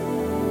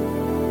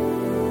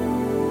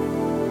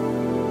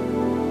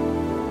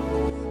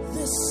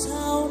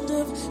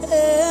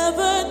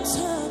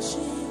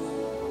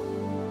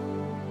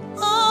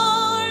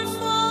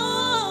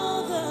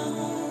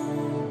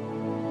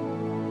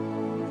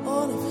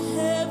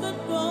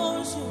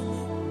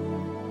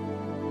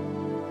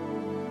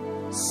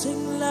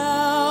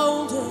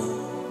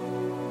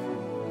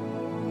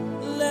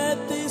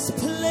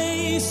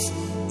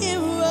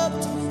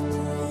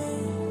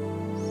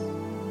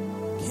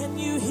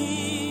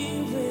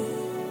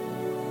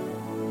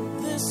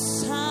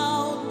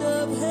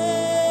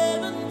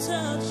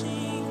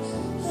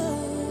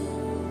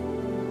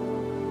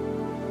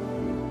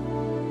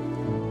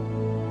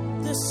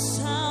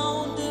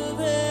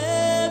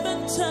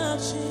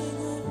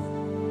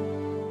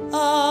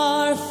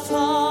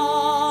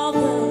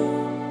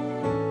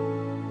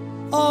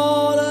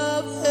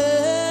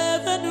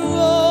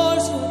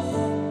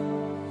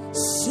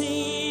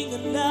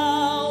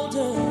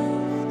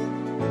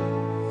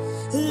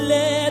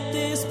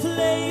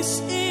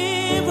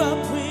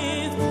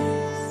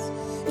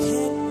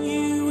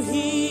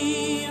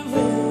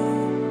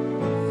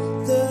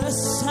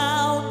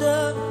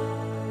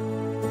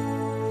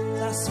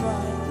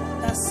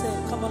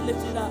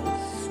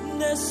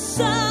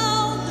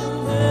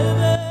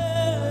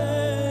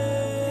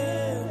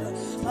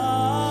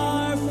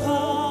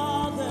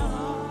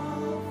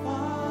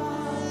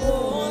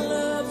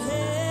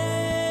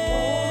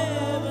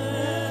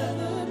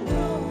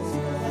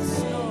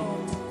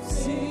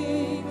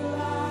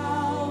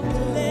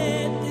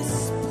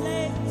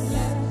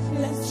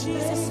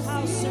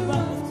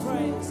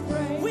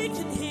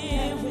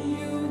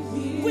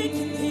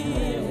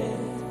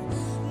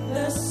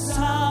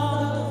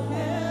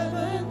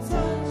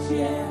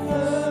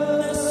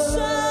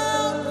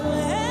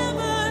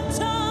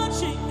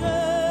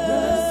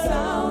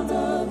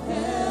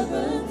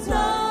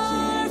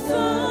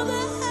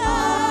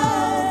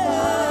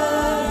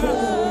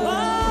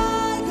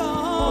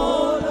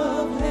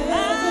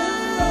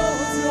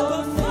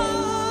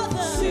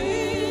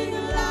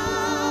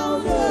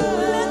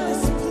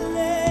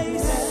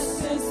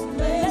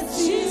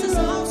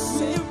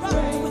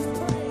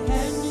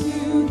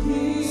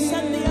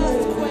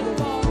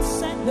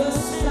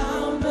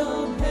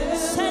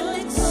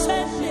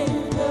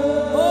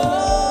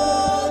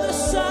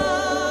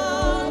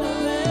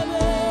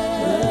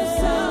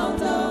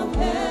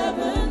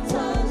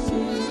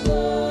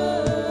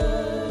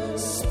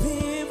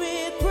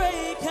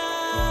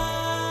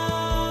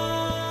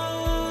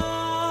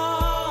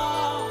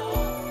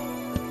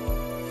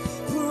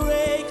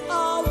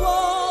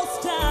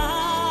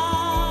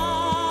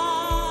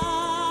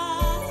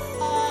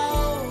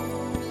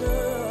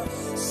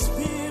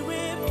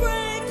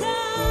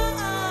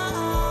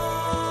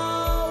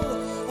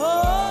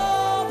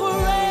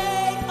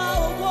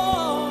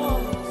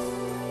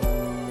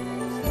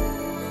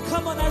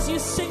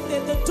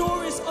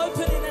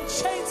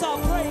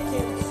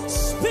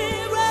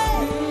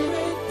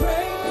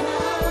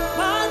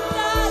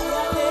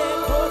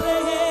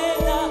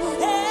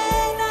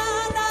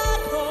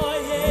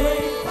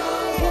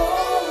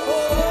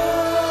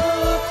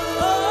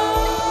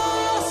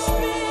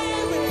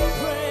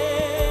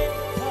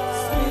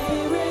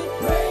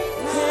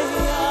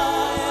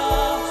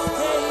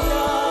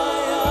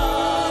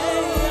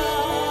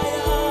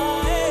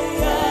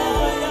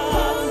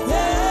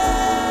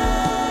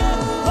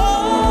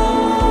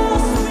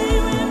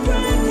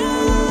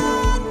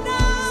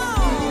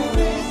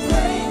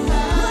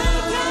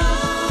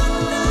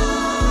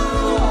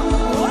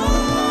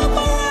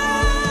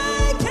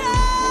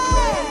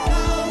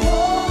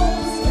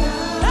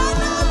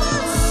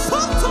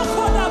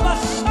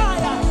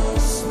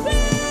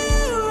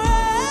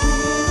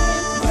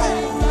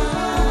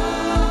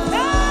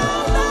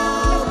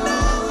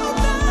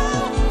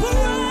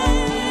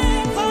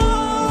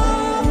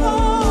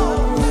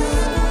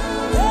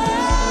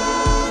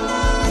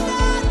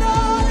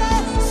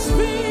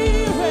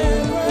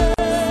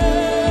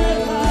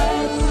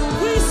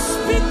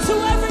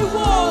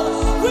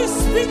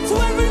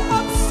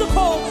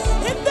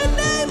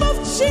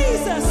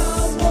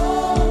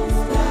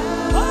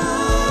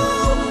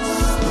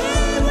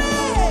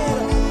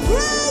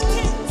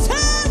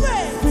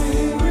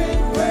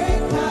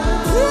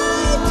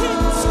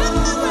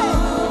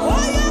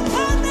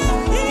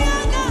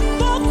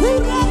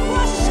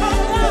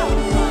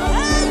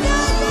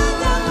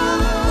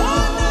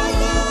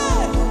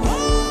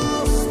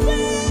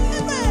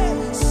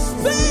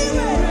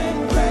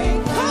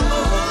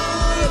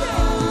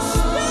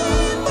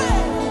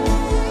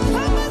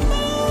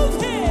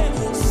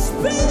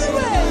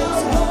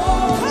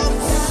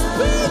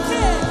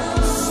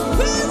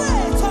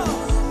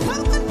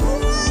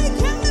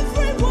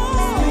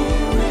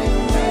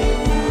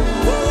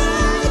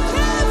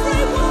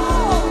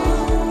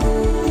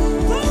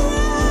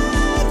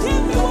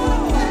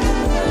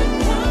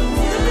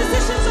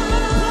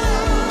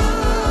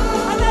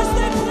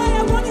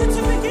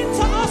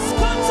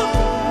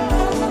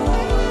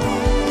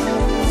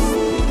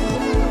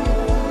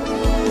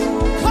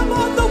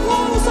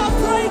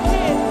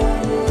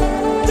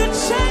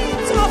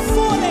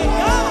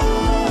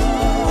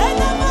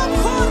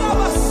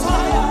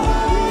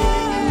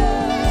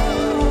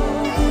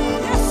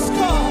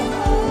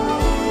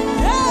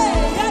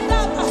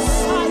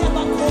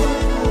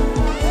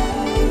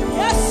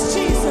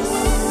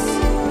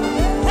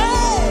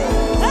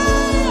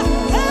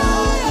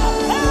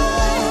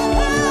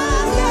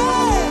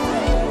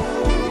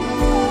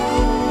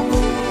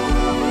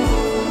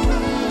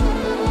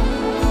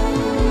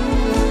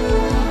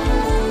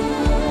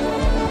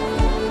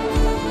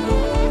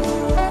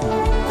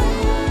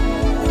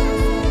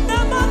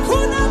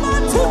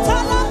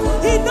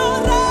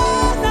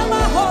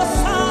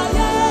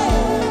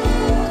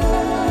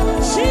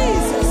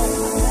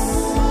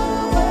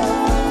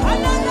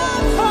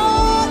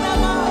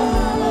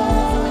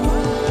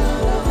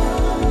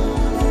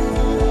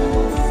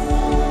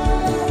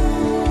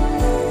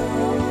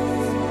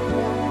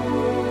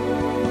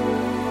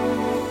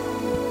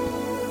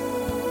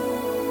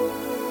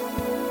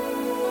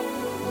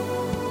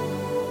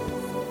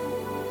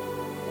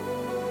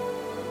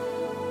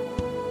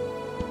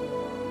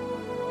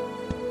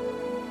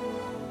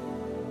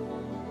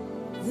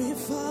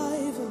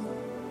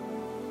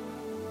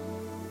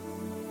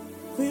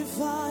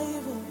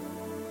 revival,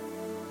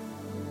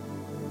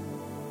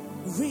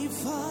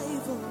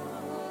 revival,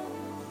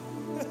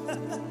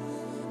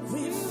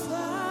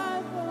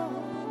 revival,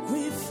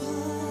 revival,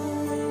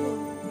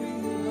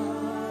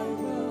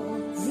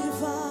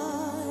 revival,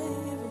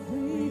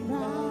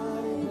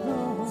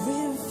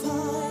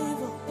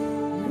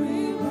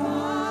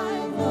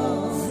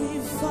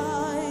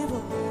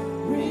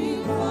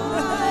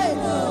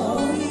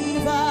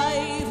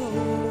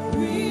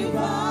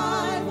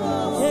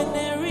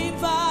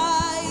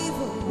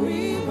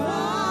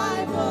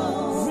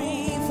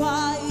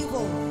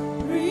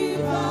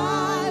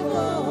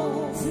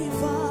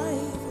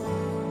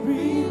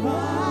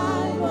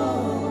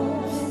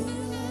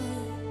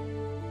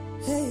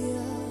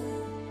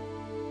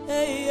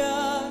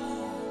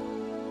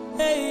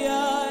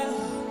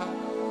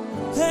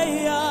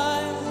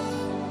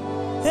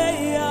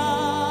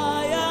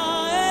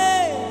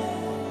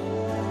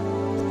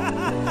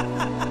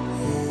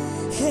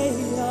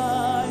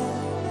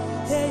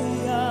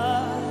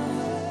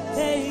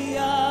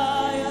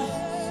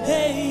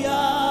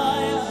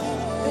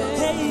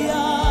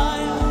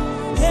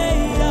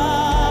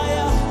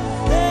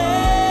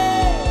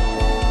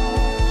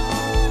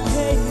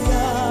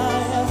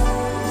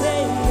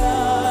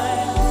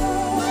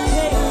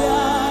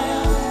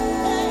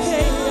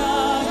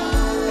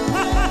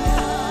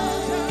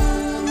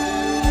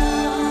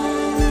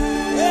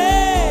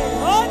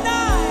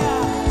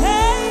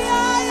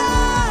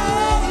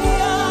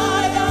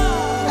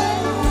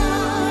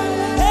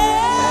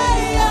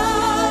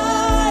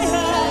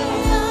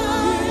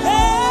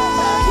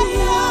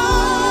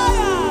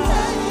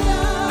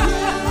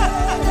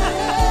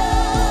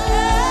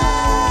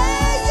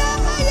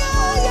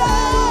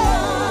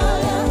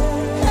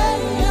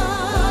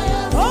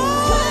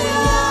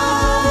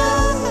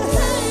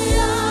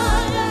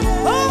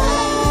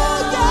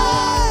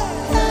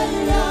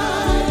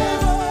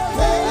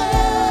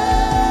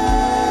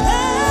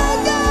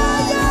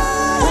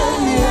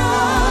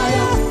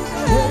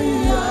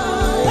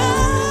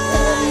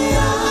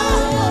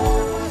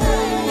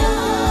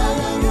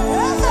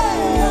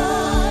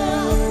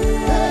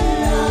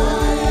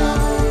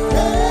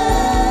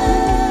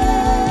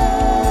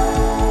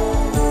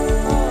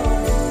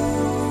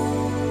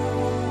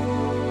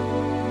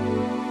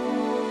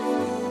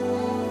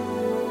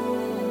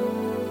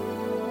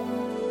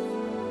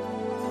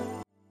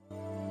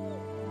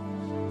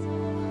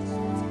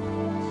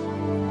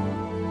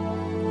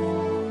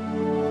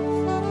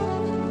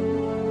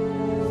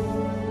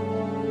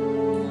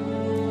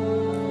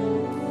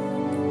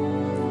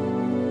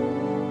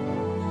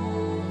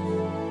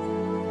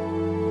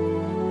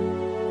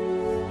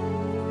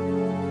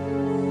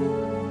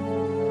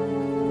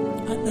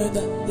 know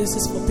that this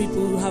is for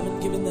people who haven't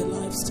given their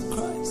lives to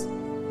Christ.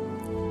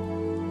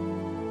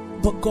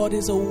 But God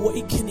is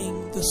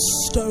awakening the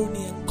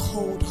stony and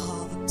cold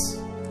heart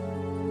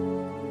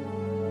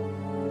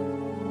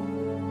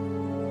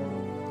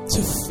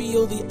to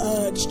feel the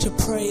urge to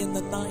pray in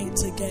the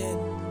night again,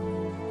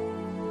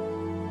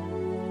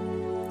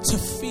 to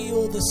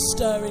feel the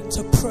stirring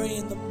to pray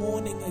in the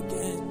morning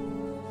again.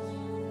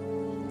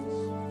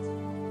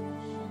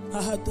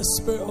 I heard the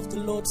Spirit of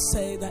the Lord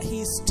say that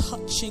He's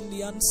touching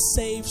the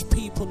unsaved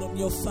people in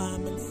your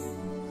family.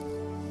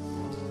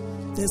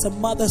 There's a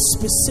mother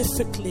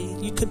specifically.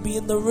 You could be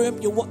in the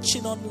room, you're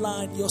watching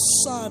online, your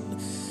son,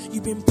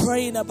 you've been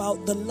praying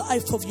about the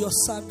life of your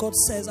son. God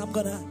says, I'm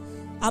gonna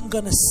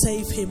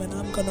save him and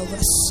I'm gonna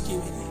rescue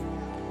him.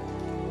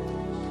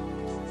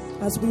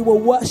 As we were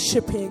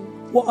worshiping,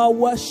 what our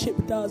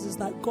worship does is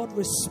that God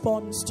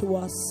responds to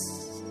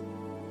us.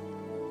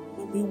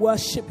 When we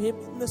worship Him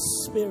in the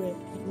Spirit,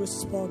 He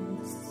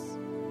responds.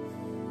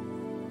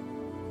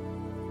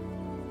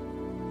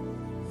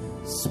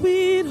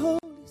 Sweet Holy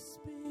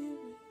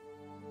Spirit,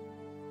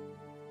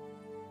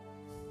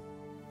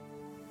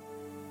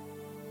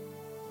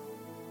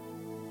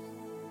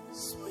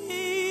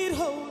 sweet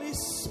Holy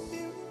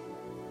Spirit,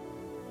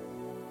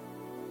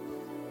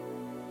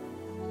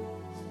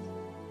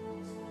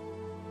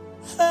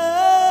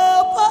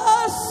 help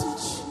us,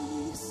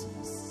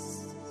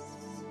 Jesus,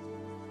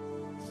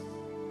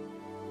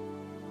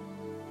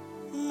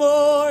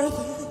 more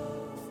than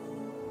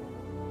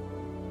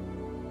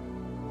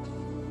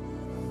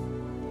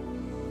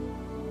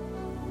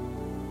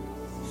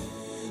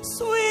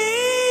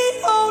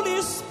sweet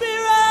Holy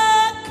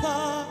Spirit,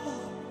 come.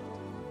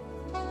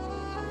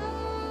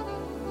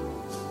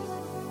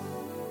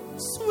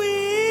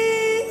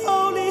 Sweet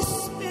Holy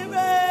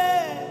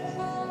Spirit,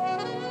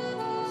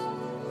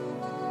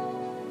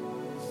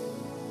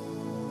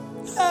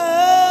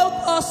 help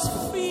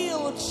us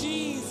feel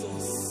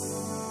Jesus.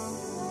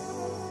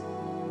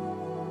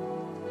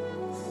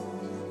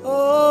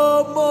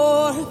 Oh,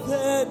 more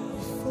than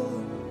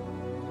before.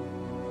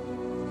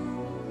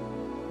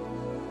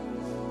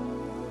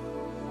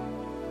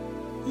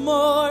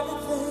 More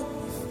than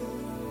before.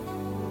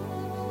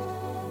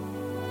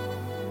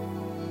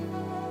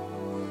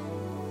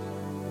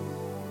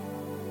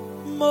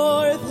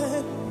 More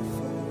than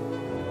before.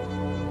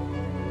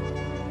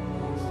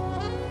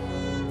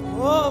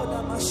 Oh,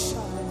 Namashaya.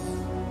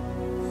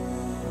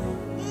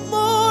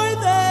 More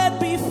than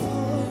before.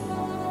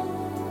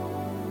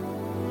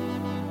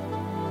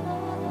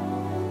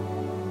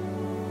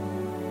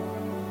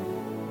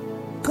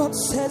 God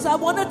says, I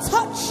want to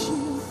touch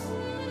you.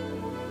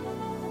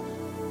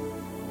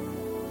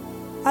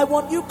 I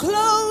want you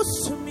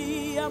close to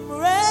me. I'm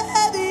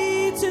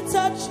ready to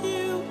touch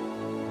you.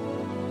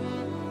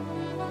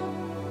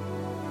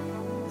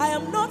 I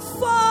am not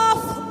far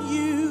from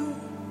you.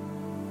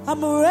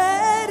 I'm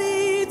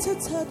ready to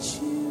touch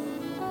you.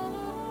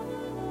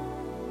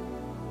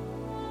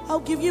 I'll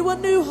give you a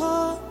new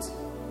heart.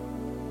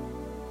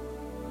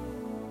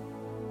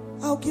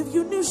 I'll give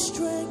you new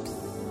strength.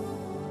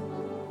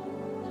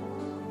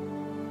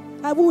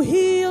 I will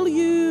heal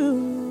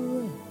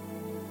you.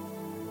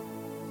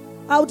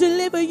 I'll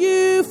deliver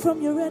you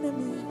from your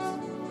enemies.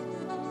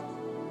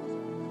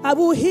 I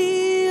will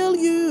heal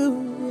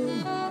you.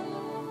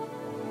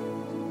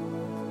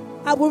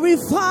 I will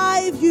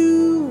revive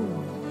you.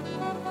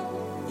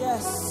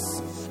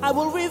 Yes, I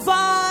will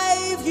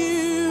revive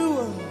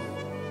you.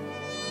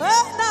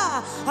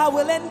 I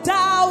will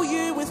endow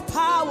you with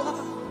power.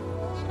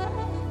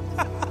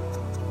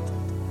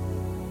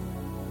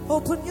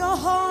 Open your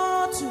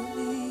heart to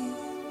me.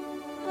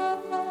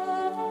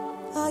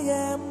 I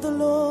am the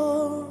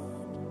Lord.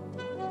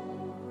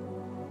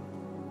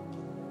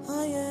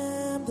 I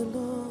am the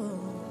Lord.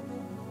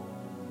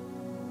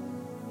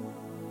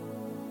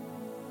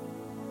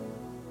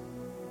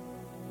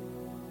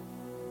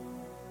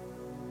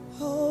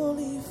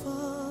 Holy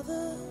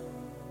Father,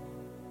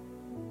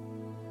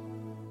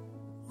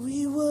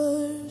 we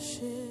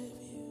worship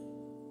you.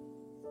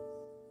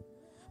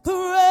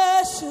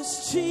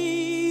 Precious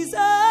Jesus,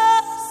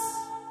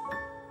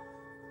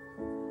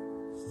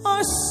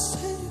 our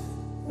Savior.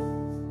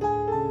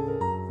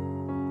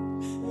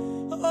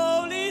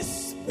 Holy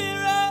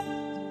Spirit,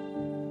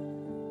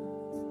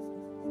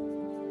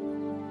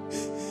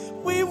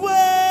 we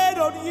wait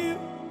on you.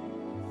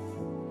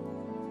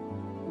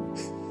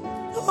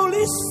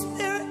 Holy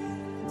Spirit,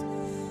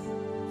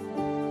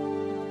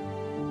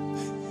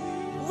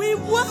 we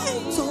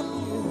wait on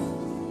you.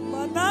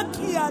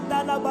 Manaki and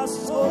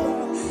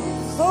Alabasola.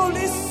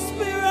 Holy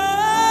Spirit,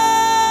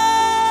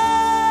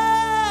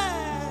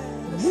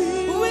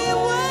 we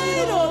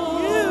wait on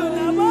you.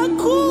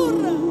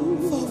 Namakura.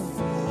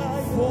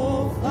 For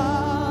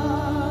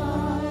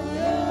fire.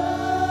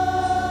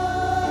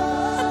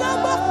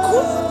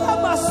 Namakura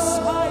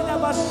Masai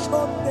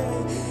Namashonde.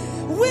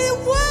 We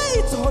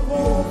wait on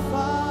you.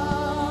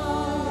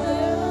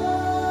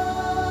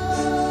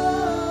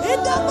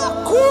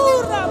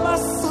 Idamakura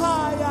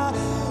Messiah,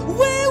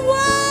 we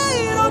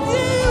wait on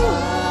you.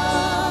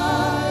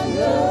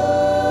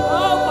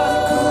 Oh my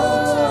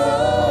God.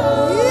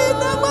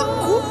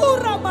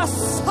 Idamakura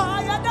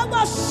Messiah,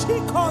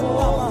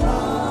 Namashikona.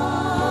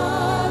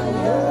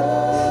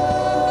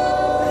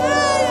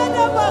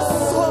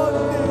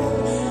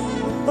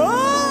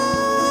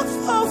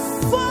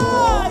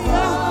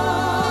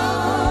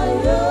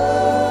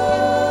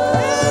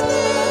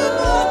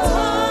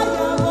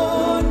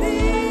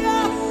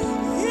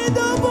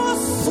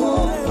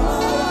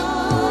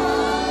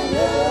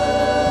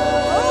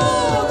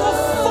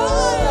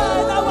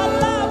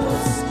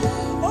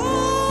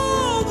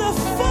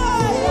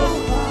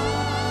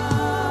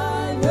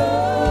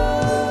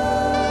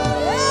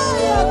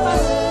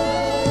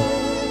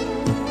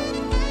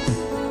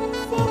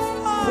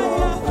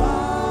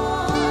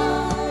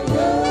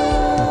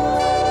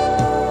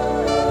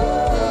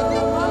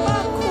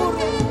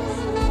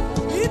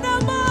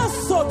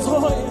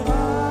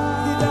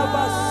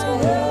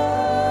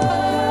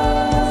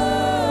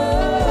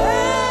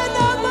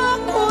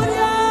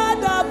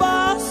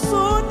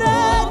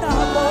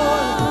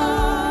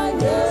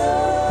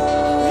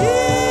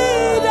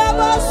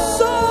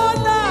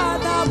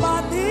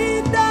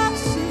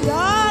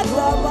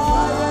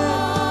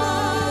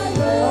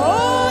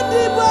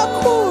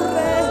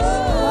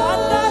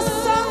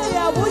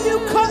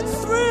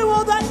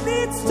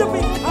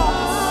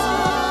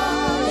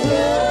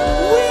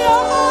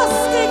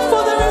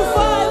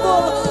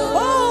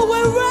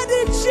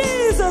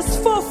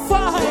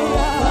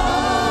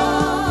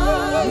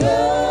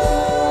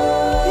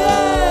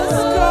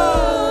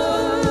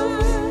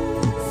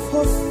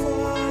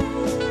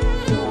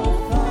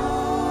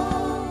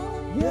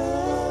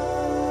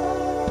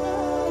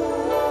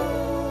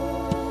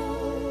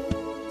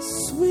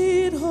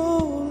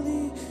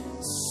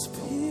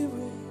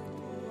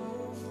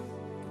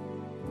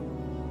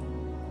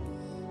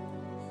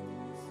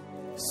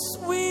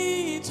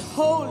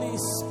 Holy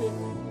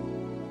Spirit,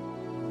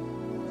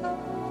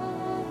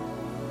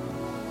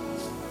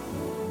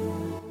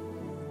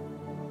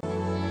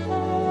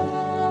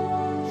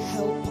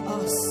 help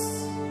us.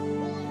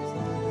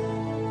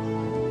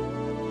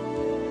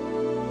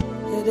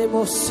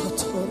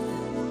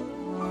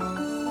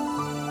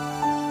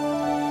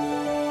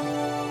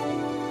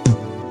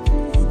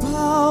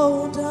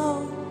 Bow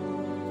down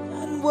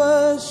and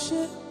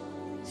worship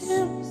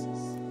Him.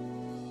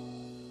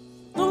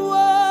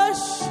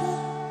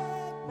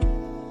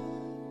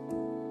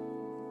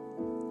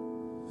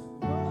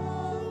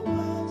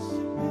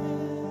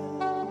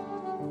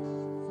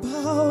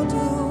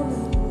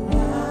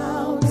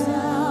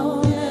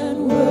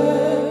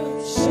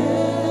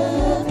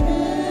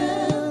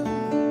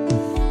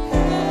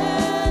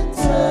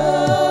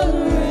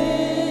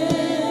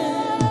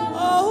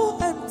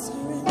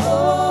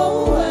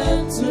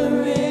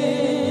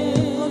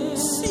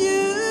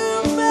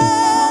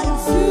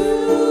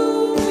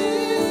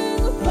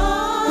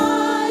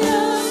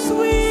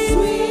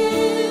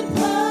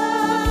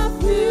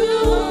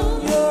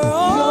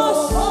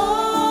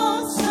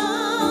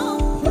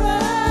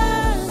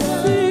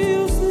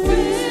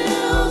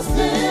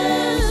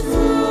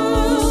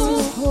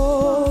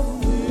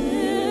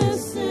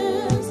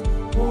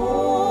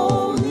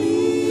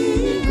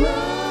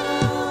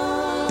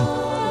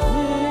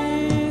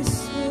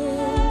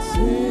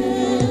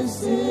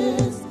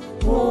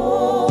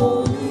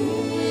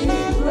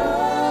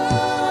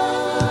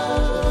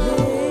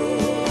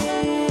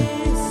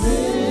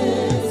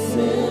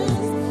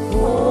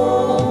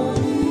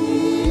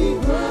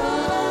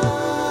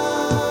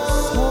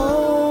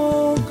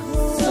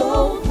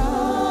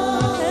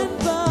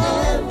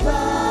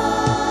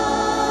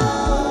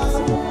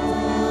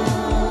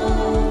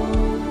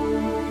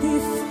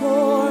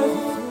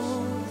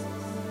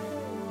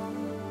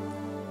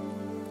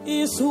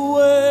 is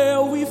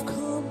where we've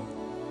come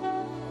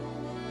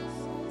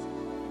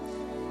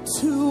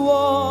to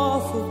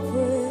offer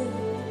prayer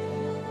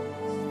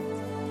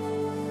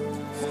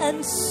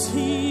and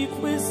seek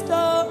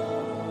wisdom.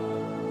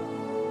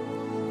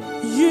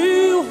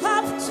 You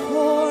have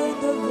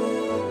torn the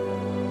veil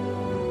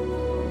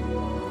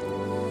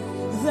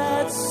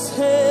that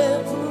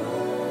separates.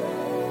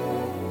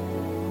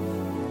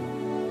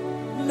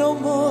 No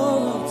more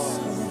outside.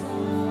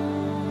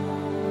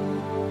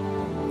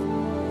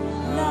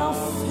 Now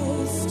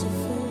face to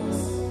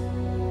face.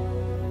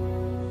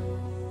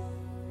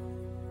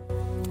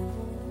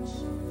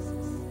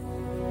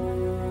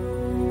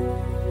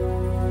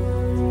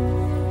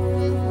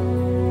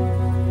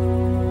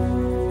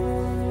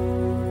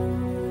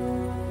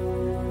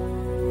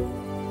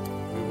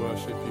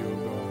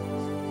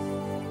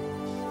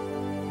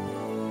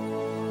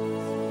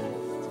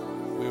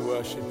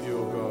 worship you,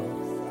 O God.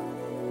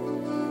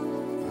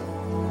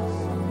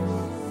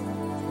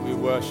 We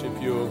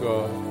worship you, O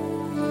God.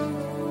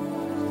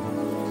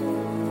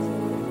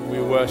 We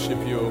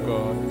worship you, O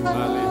God.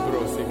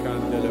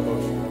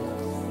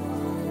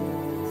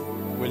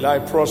 We lie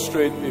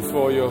prostrate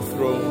before your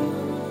throne.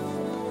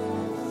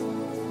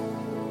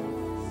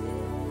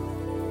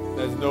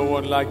 There's no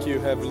one like you,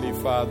 Heavenly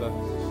Father.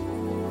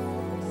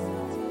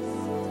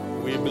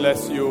 We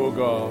bless you, O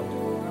God.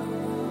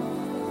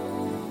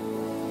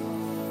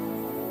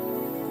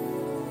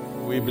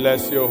 We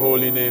bless your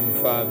holy name,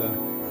 Father.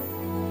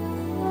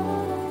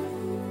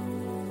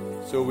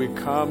 So we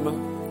come,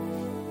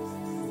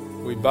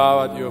 we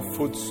bow at your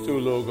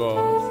footstool, O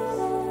God.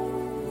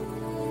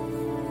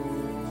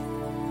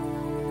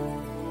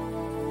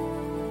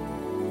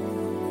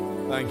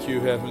 Thank you,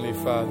 Heavenly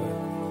Father.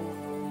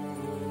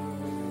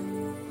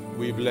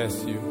 We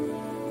bless you.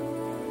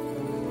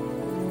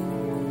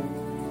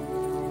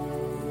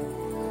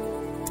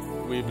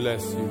 We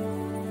bless you.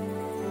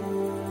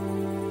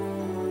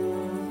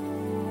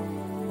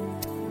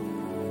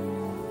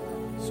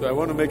 So I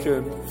want to make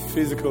a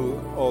physical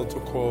altar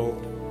call.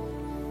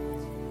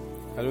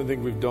 I don't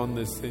think we've done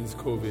this since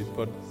COVID,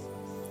 but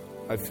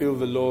I feel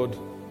the Lord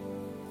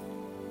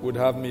would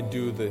have me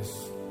do this.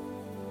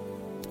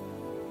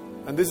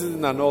 And this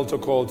isn't an altar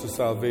call to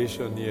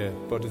salvation yet,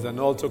 but it's an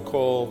altar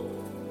call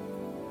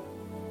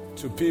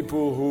to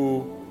people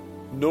who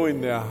know in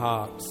their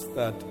hearts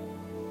that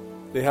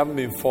they haven't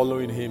been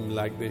following Him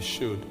like they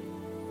should.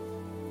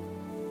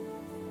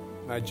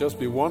 Might just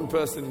be one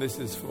person this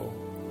is for.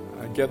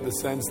 I get the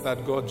sense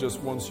that God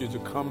just wants you to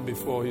come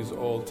before His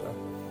altar.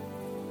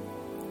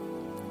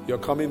 You're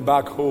coming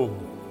back home.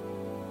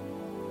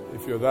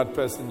 If you're that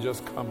person,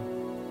 just come.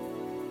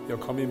 You're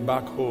coming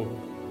back home.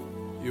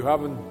 You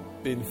haven't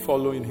been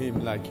following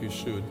Him like you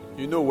should.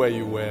 You know where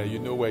you were. You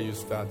know where you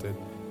started.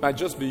 Might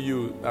just be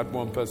you, that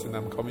one person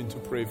I'm coming to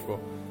pray for.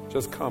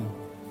 Just come.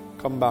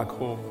 Come back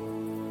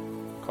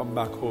home. Come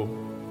back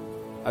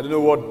home. I don't know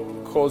what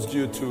caused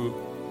you to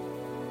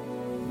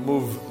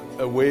move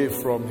away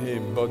from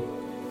Him, but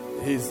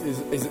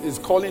He's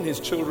calling His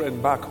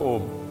children back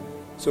home.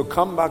 So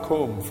come back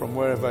home from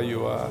wherever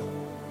you are.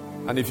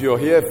 And if you're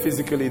here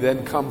physically,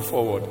 then come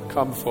forward.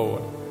 Come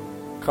forward.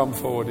 Come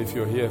forward if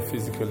you're here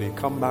physically.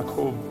 Come back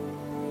home.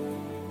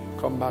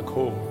 Come back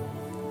home.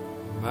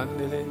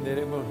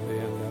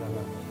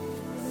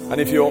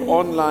 And if you're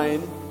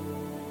online,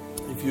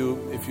 if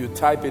you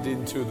type it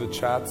into the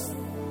chats,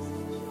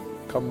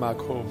 come back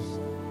home.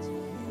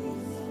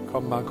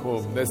 Come back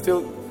home. There's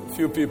still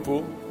few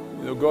people.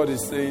 You know, God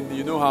is saying,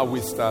 you know how we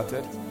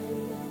started.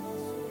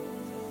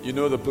 You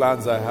know the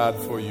plans I had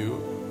for you.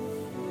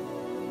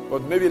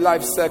 But maybe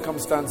life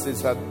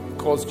circumstances had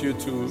caused you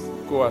to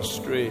go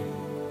astray.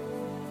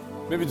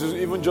 Maybe to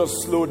even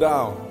just slow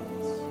down.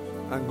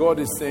 And God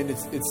is saying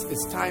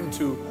it's time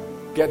to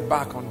get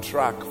back on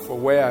track for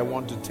where I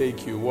want to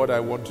take you, what I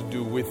want to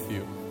do with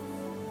you.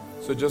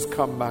 So just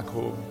come back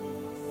home.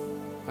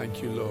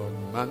 Thank you, Lord.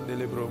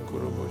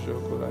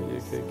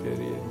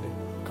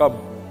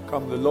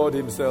 Come, the Lord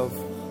Himself.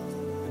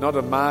 Not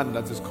a man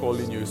that is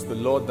calling you, it's the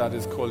Lord that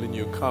is calling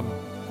you. Come.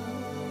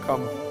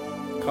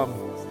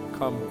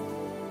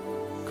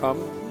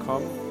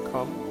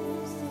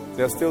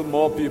 There's still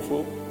more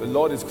people. The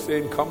Lord is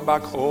saying, come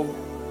back home.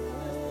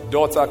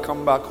 Daughter,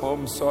 come back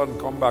home. Son,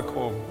 come back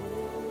home.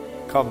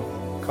 Come.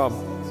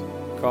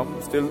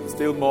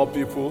 Still more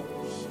people.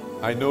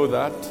 I know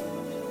that.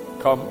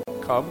 Come.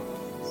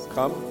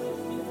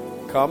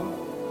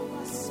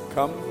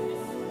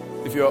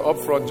 If you're up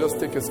front, just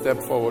take a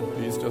step forward,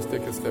 please. Just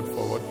take a step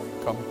forward.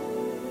 Come.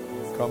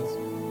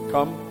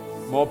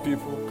 More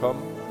people, come.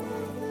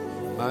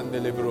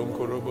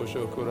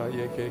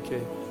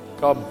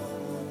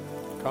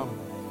 Come.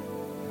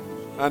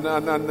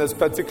 And there's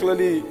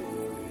particularly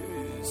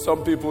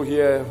some people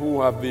here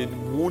who have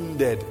been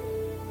wounded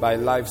by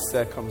life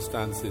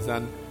circumstances.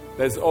 And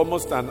there's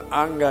almost an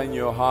anger in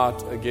your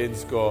heart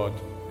against God.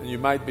 And you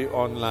might be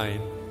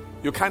online.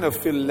 You kind of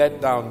feel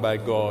let down by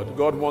God.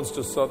 God wants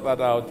to sort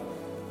that out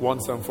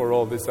once and for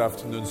all this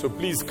afternoon. So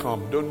please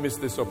come. Don't miss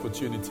this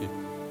opportunity.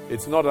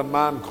 It's not a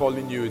man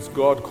calling you, it's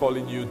God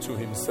calling you to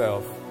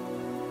himself.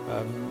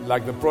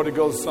 Like the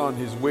prodigal son,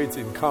 he's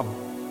waiting. Come.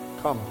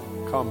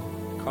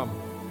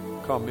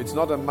 It's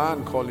not a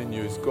man calling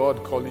you, it's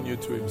God calling you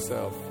to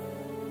himself.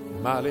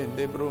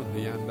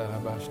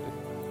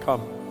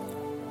 Come.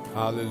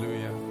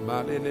 Hallelujah.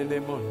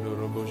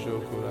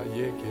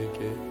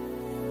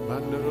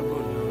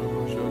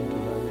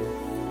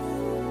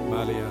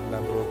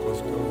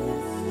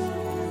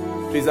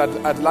 Please,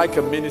 I'd like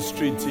a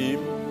ministry team,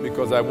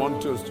 because I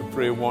want us to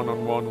pray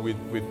one-on-one with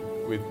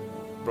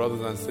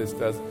brothers and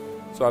sisters.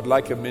 So I'd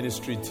like a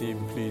ministry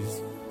team,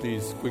 please,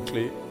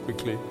 quickly.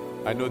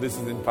 I know this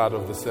isn't part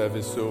of the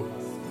service, so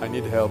I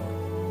need help.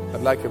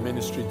 I'd like a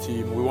ministry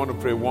team. We want to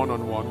pray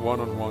one-on-one.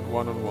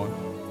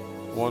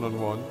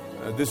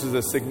 This is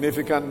a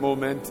significant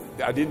moment.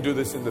 I didn't do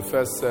this in the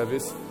first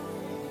service,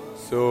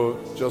 so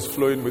just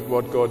flowing with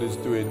what God is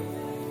doing.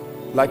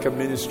 Like a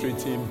ministry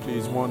team,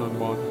 please,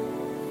 one-on-one.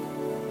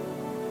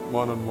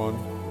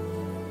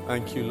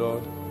 Thank you,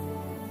 Lord.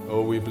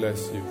 Oh, we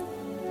bless you.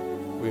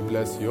 We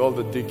bless you. All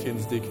the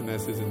deacons,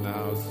 deaconesses in the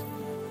house.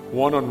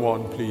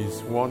 One-on-one,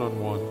 please.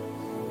 One-on-one.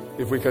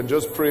 If we can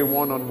just pray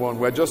one-on-one.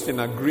 We're just in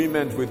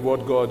agreement with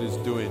what God is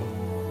doing.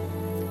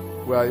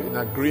 We're in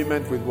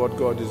agreement with what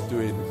God is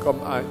doing.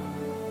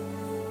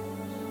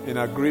 In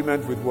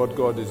agreement with what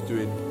God is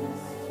doing.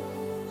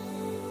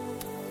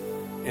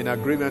 In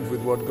agreement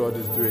with what God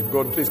is doing.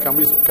 God, please, can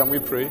we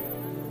pray?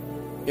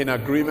 In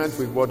agreement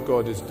with what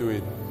God is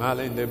doing.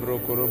 And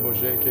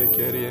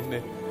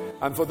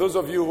for those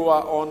of you who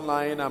are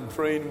online, I'm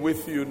praying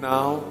with you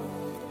now.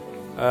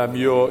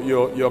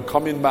 You're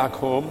coming back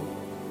home,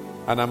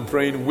 and I'm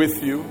praying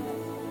with you.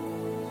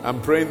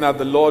 I'm praying that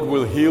the Lord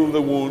will heal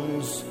the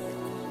wounds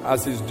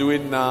as He's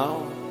doing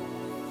now.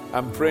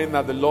 I'm praying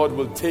that the Lord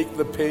will take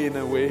the pain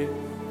away.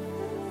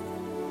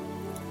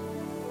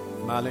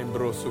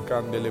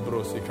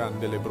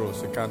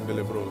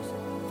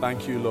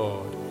 Thank you,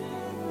 Lord.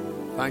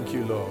 Thank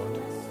you, Lord.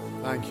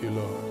 Thank you,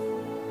 Lord.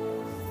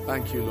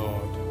 Thank you,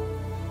 Lord.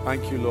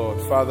 Thank you, Lord.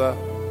 Father,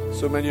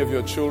 so many of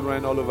your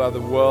children all over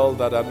the world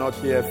that are not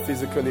here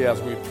physically,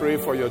 as we pray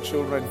for your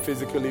children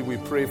physically, we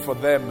pray for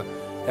them,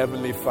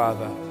 Heavenly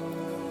Father.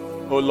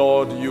 Oh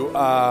Lord, you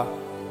are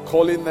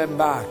calling them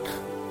back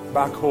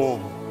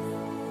home.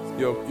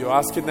 You're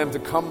asking them to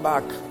come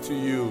back to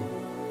you.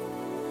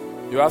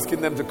 You're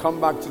asking them to come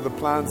back to the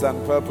plans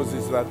and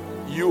purposes that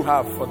you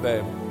have for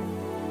them.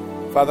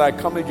 Father, I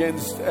come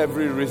against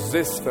every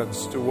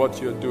resistance to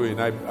what you're doing.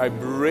 I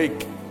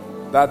break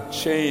that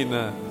chain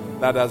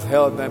that has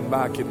held them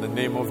back in the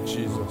name of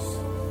Jesus.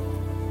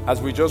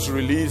 As we just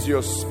release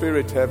your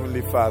Spirit,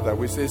 Heavenly Father,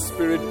 we say,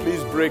 Spirit,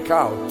 please break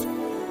out.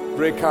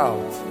 Break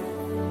out.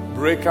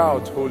 Break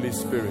out, Holy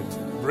Spirit.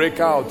 Break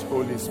out,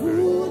 Holy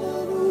Spirit.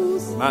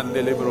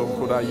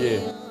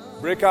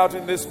 Break out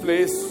in this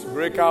place.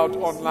 Break out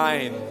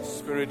online,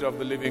 Spirit of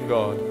the living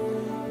God.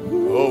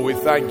 Oh, we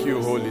thank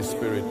you, Holy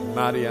Spirit.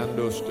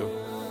 Mariandosto.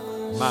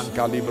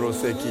 Mancalibro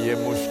seki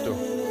emusto.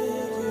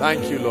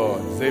 Thank you,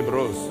 Lord.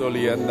 Zebros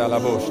solienda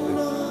laboste.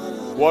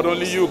 What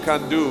only you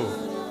can do.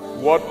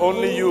 What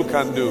only you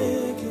can do.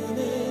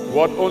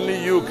 What only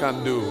you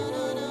can do.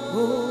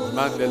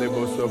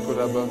 Mandeleboso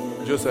kuraba.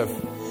 Joseph.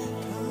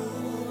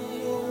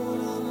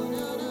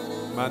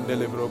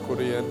 Mandelebro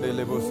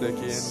kuriendelebo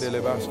seki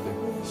endelebaste.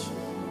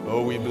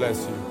 Oh, we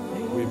bless you.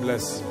 We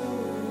bless you.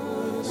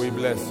 We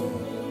bless you.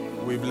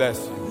 We bless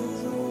you.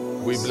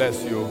 We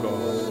bless you, O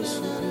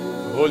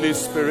God. Holy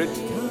Spirit,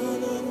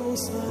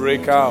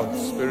 break out,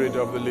 Spirit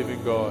of the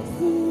living God.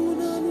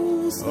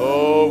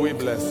 Oh, we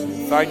bless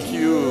you. Thank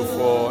you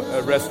for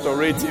a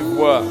restorative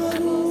work.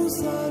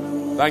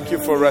 Thank you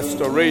for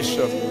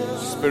restoration,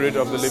 Spirit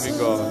of the living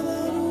God.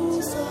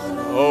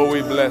 Oh,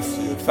 we bless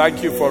you.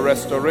 Thank you for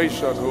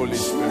restoration, Holy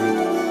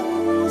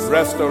Spirit.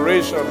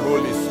 Restoration,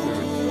 Holy Spirit.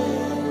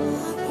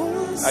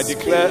 I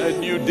declare a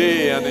new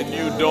day and a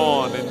new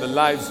dawn in the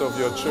lives of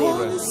your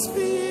children.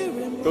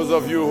 Those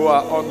of you who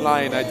are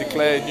online, I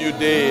declare a new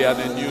day and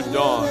a new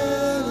dawn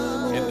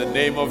in the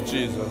name of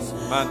Jesus.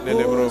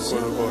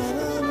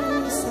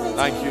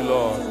 Thank you,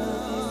 Lord.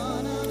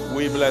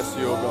 We bless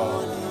you,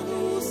 God.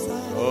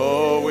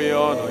 Oh, we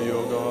honor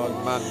you, God.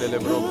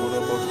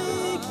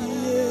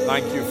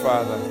 Thank you,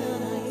 Father.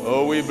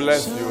 Oh, we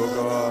bless you,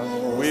 God.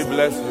 We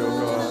bless you,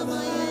 God.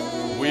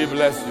 We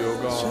bless you,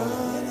 God.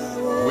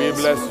 We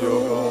bless you,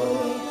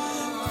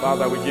 God.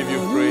 Father, we give you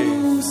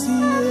praise.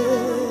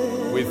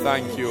 We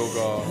thank you,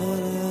 God.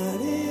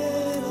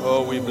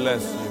 Oh, we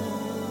bless you.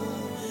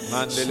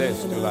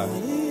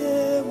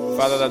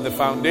 Father, that the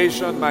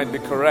foundation might be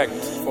correct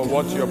for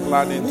what you're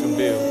planning to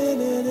build.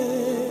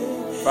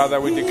 Father,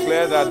 we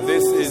declare that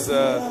this is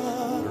a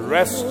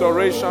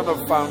restoration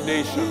of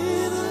foundations.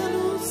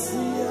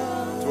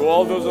 To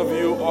all those of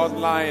you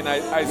online,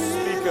 I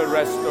speak a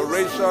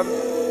restoration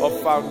of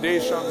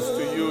foundations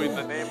to you in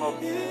the name of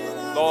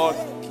Lord.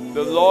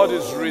 The Lord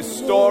is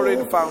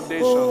restoring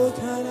foundations.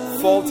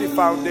 Faulty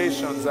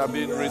foundations are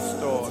being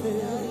restored.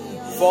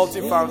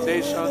 Faulty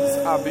foundations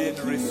are being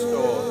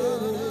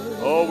restored.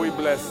 Oh, we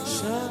bless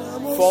you.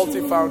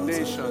 Faulty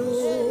foundations,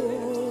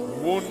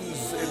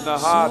 wounds in the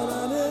heart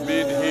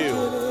being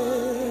healed.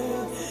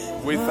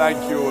 We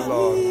thank you, O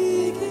Lord.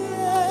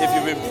 If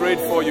you've been prayed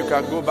for, you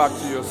can go back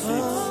to your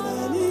seats.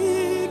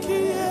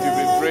 If you've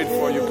been prayed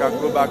for, you can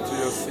go back to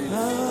your seats.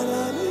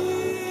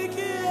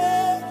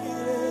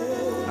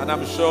 And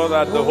I'm sure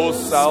that the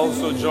hosts are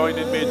also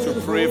joining me to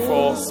pray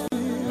for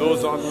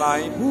those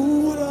online.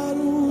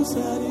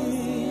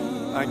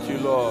 Thank you,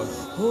 Lord.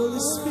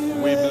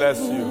 We bless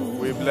you.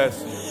 We bless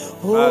you.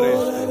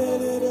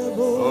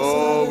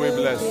 Oh, we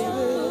bless you.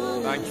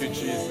 Thank you,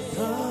 Jesus.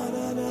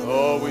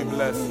 Oh, we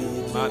bless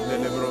you.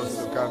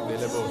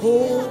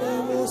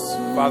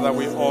 Father,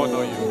 we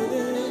honor you.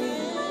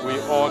 We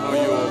honor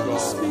you, O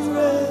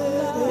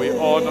God. We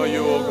honor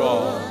you, O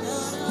God.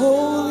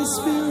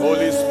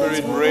 Holy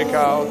Spirit, break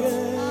out.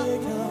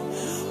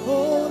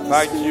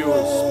 Thank you,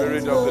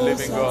 Spirit of the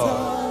living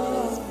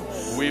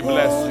God. We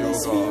bless you, O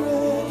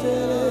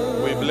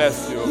God. We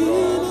bless you, O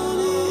God.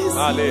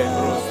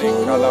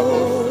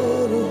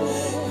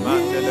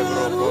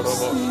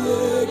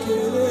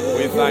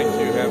 We thank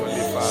you,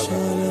 Heavenly Father.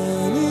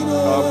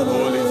 Come,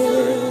 Holy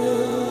Spirit.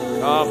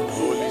 Come,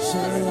 Holy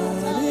Spirit.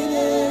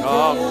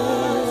 Come,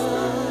 Holy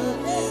Spirit.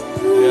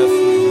 Yes,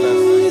 we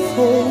bless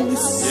you.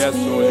 Yes,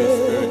 Holy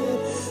Spirit.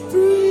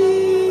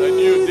 A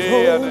new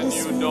day and a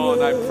new dawn.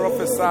 I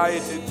prophesy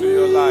it into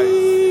your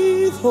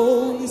life.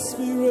 Holy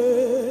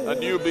Spirit. A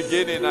new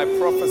beginning. I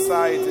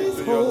prophesy it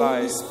into your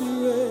life.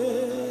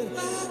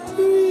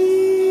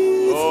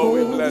 Oh,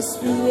 we bless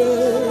you.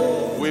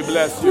 We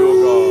bless you, O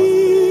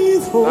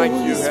God. Thank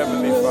you,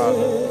 Heavenly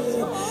Father.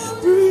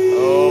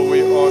 Oh, we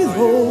honor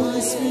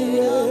you.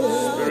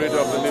 Spirit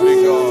of the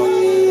living God.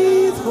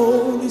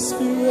 Holy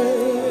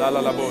Spirit.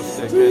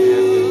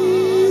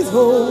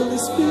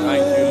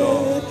 Thank you,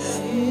 Lord.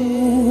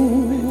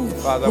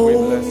 Father, we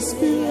bless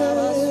you.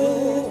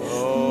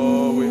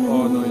 Oh, we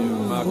honor you.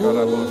 Thank you,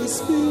 Lord.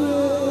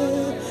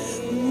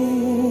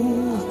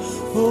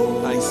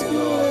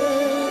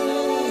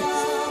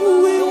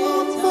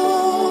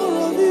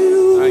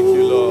 Thank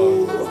you,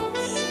 Lord.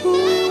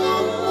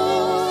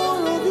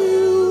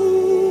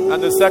 And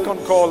the second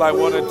call I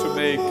wanted to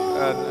make,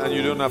 and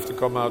you don't have to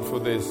come out for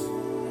this.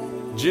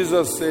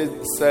 Jesus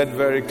said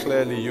very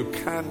clearly, you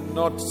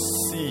cannot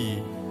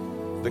see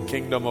the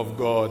kingdom of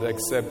God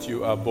except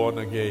you are born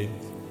again.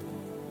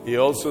 He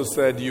also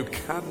said you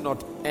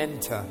cannot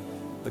enter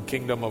the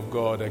kingdom of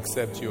God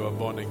except you are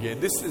born again.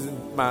 This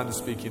isn't man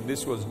speaking,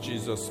 this was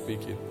Jesus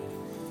speaking.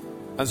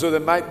 And so there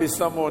might be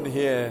someone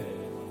here,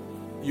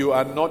 you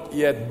are not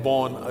yet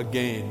born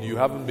again. You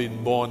haven't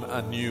been born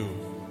anew.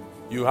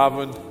 You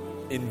haven't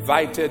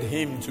invited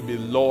Him to be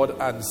Lord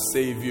and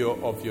Savior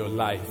of your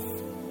life.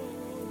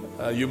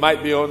 You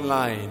might be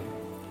online.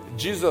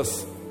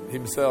 Jesus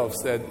Himself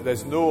said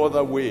there's no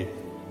other way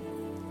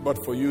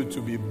but for you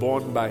to be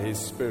born by His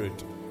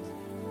Spirit.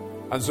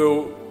 And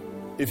so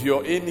if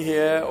you're in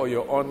here or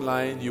you're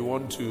online, you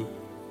want to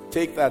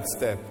take that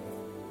step.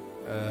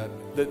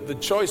 The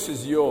choice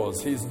is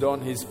yours. He's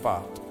done His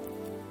part.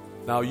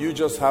 Now you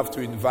just have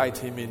to invite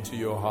Him into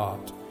your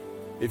heart.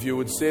 If you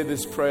would say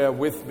this prayer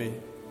with me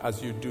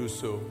as you do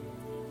so,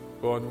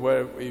 go on,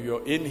 where if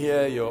you're in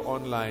here, you're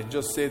online,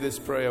 just say this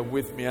prayer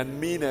with me and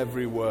mean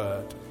every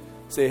word.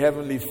 Say,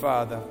 Heavenly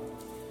Father,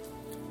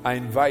 I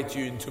invite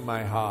you into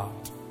my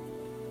heart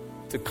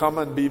to come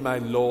and be my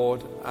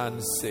Lord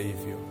and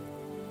Savior.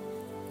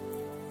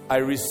 I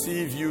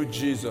receive you,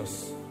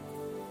 Jesus,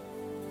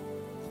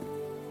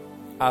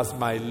 as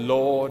my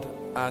Lord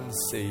and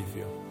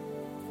Savior.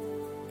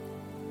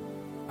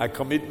 I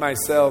commit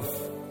myself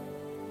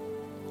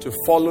to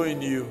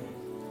following you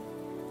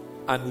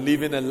and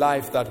living a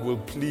life that will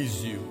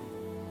please you.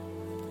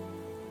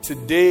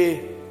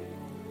 Today,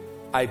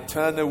 I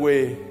turn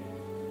away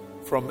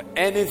from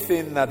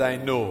anything that I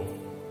know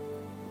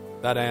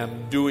that I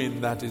am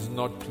doing that is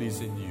not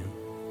pleasing you.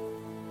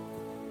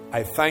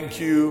 I thank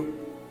you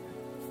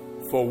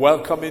for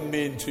welcoming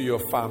me into your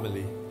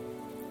family.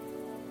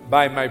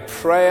 By my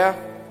prayer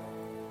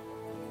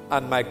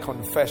and my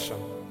confession,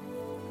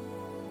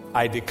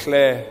 I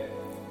declare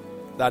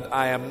that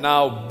I am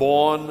now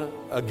born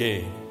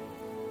again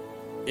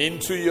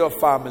into your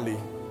family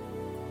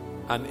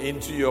and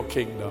into your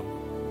kingdom.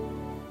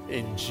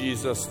 In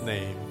Jesus'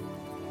 name.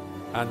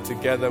 And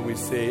together we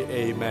say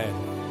amen.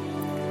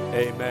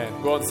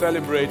 Amen. Go and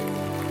celebrate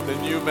the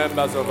new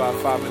members of our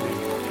family.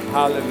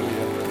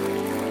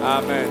 Hallelujah.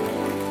 Amen.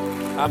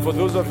 And for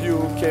those of you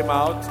who came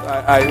out,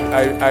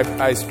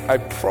 I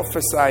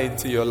prophesy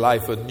into your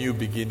life a new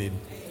beginning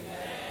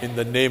in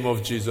the name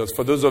of Jesus.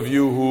 For those of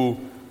you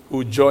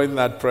who joined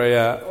that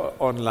prayer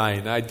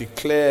online, I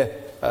declare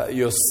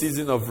your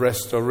season of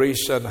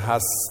restoration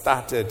has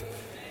started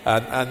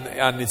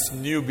and it's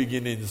new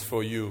beginnings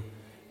for you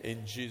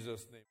in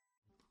Jesus' name.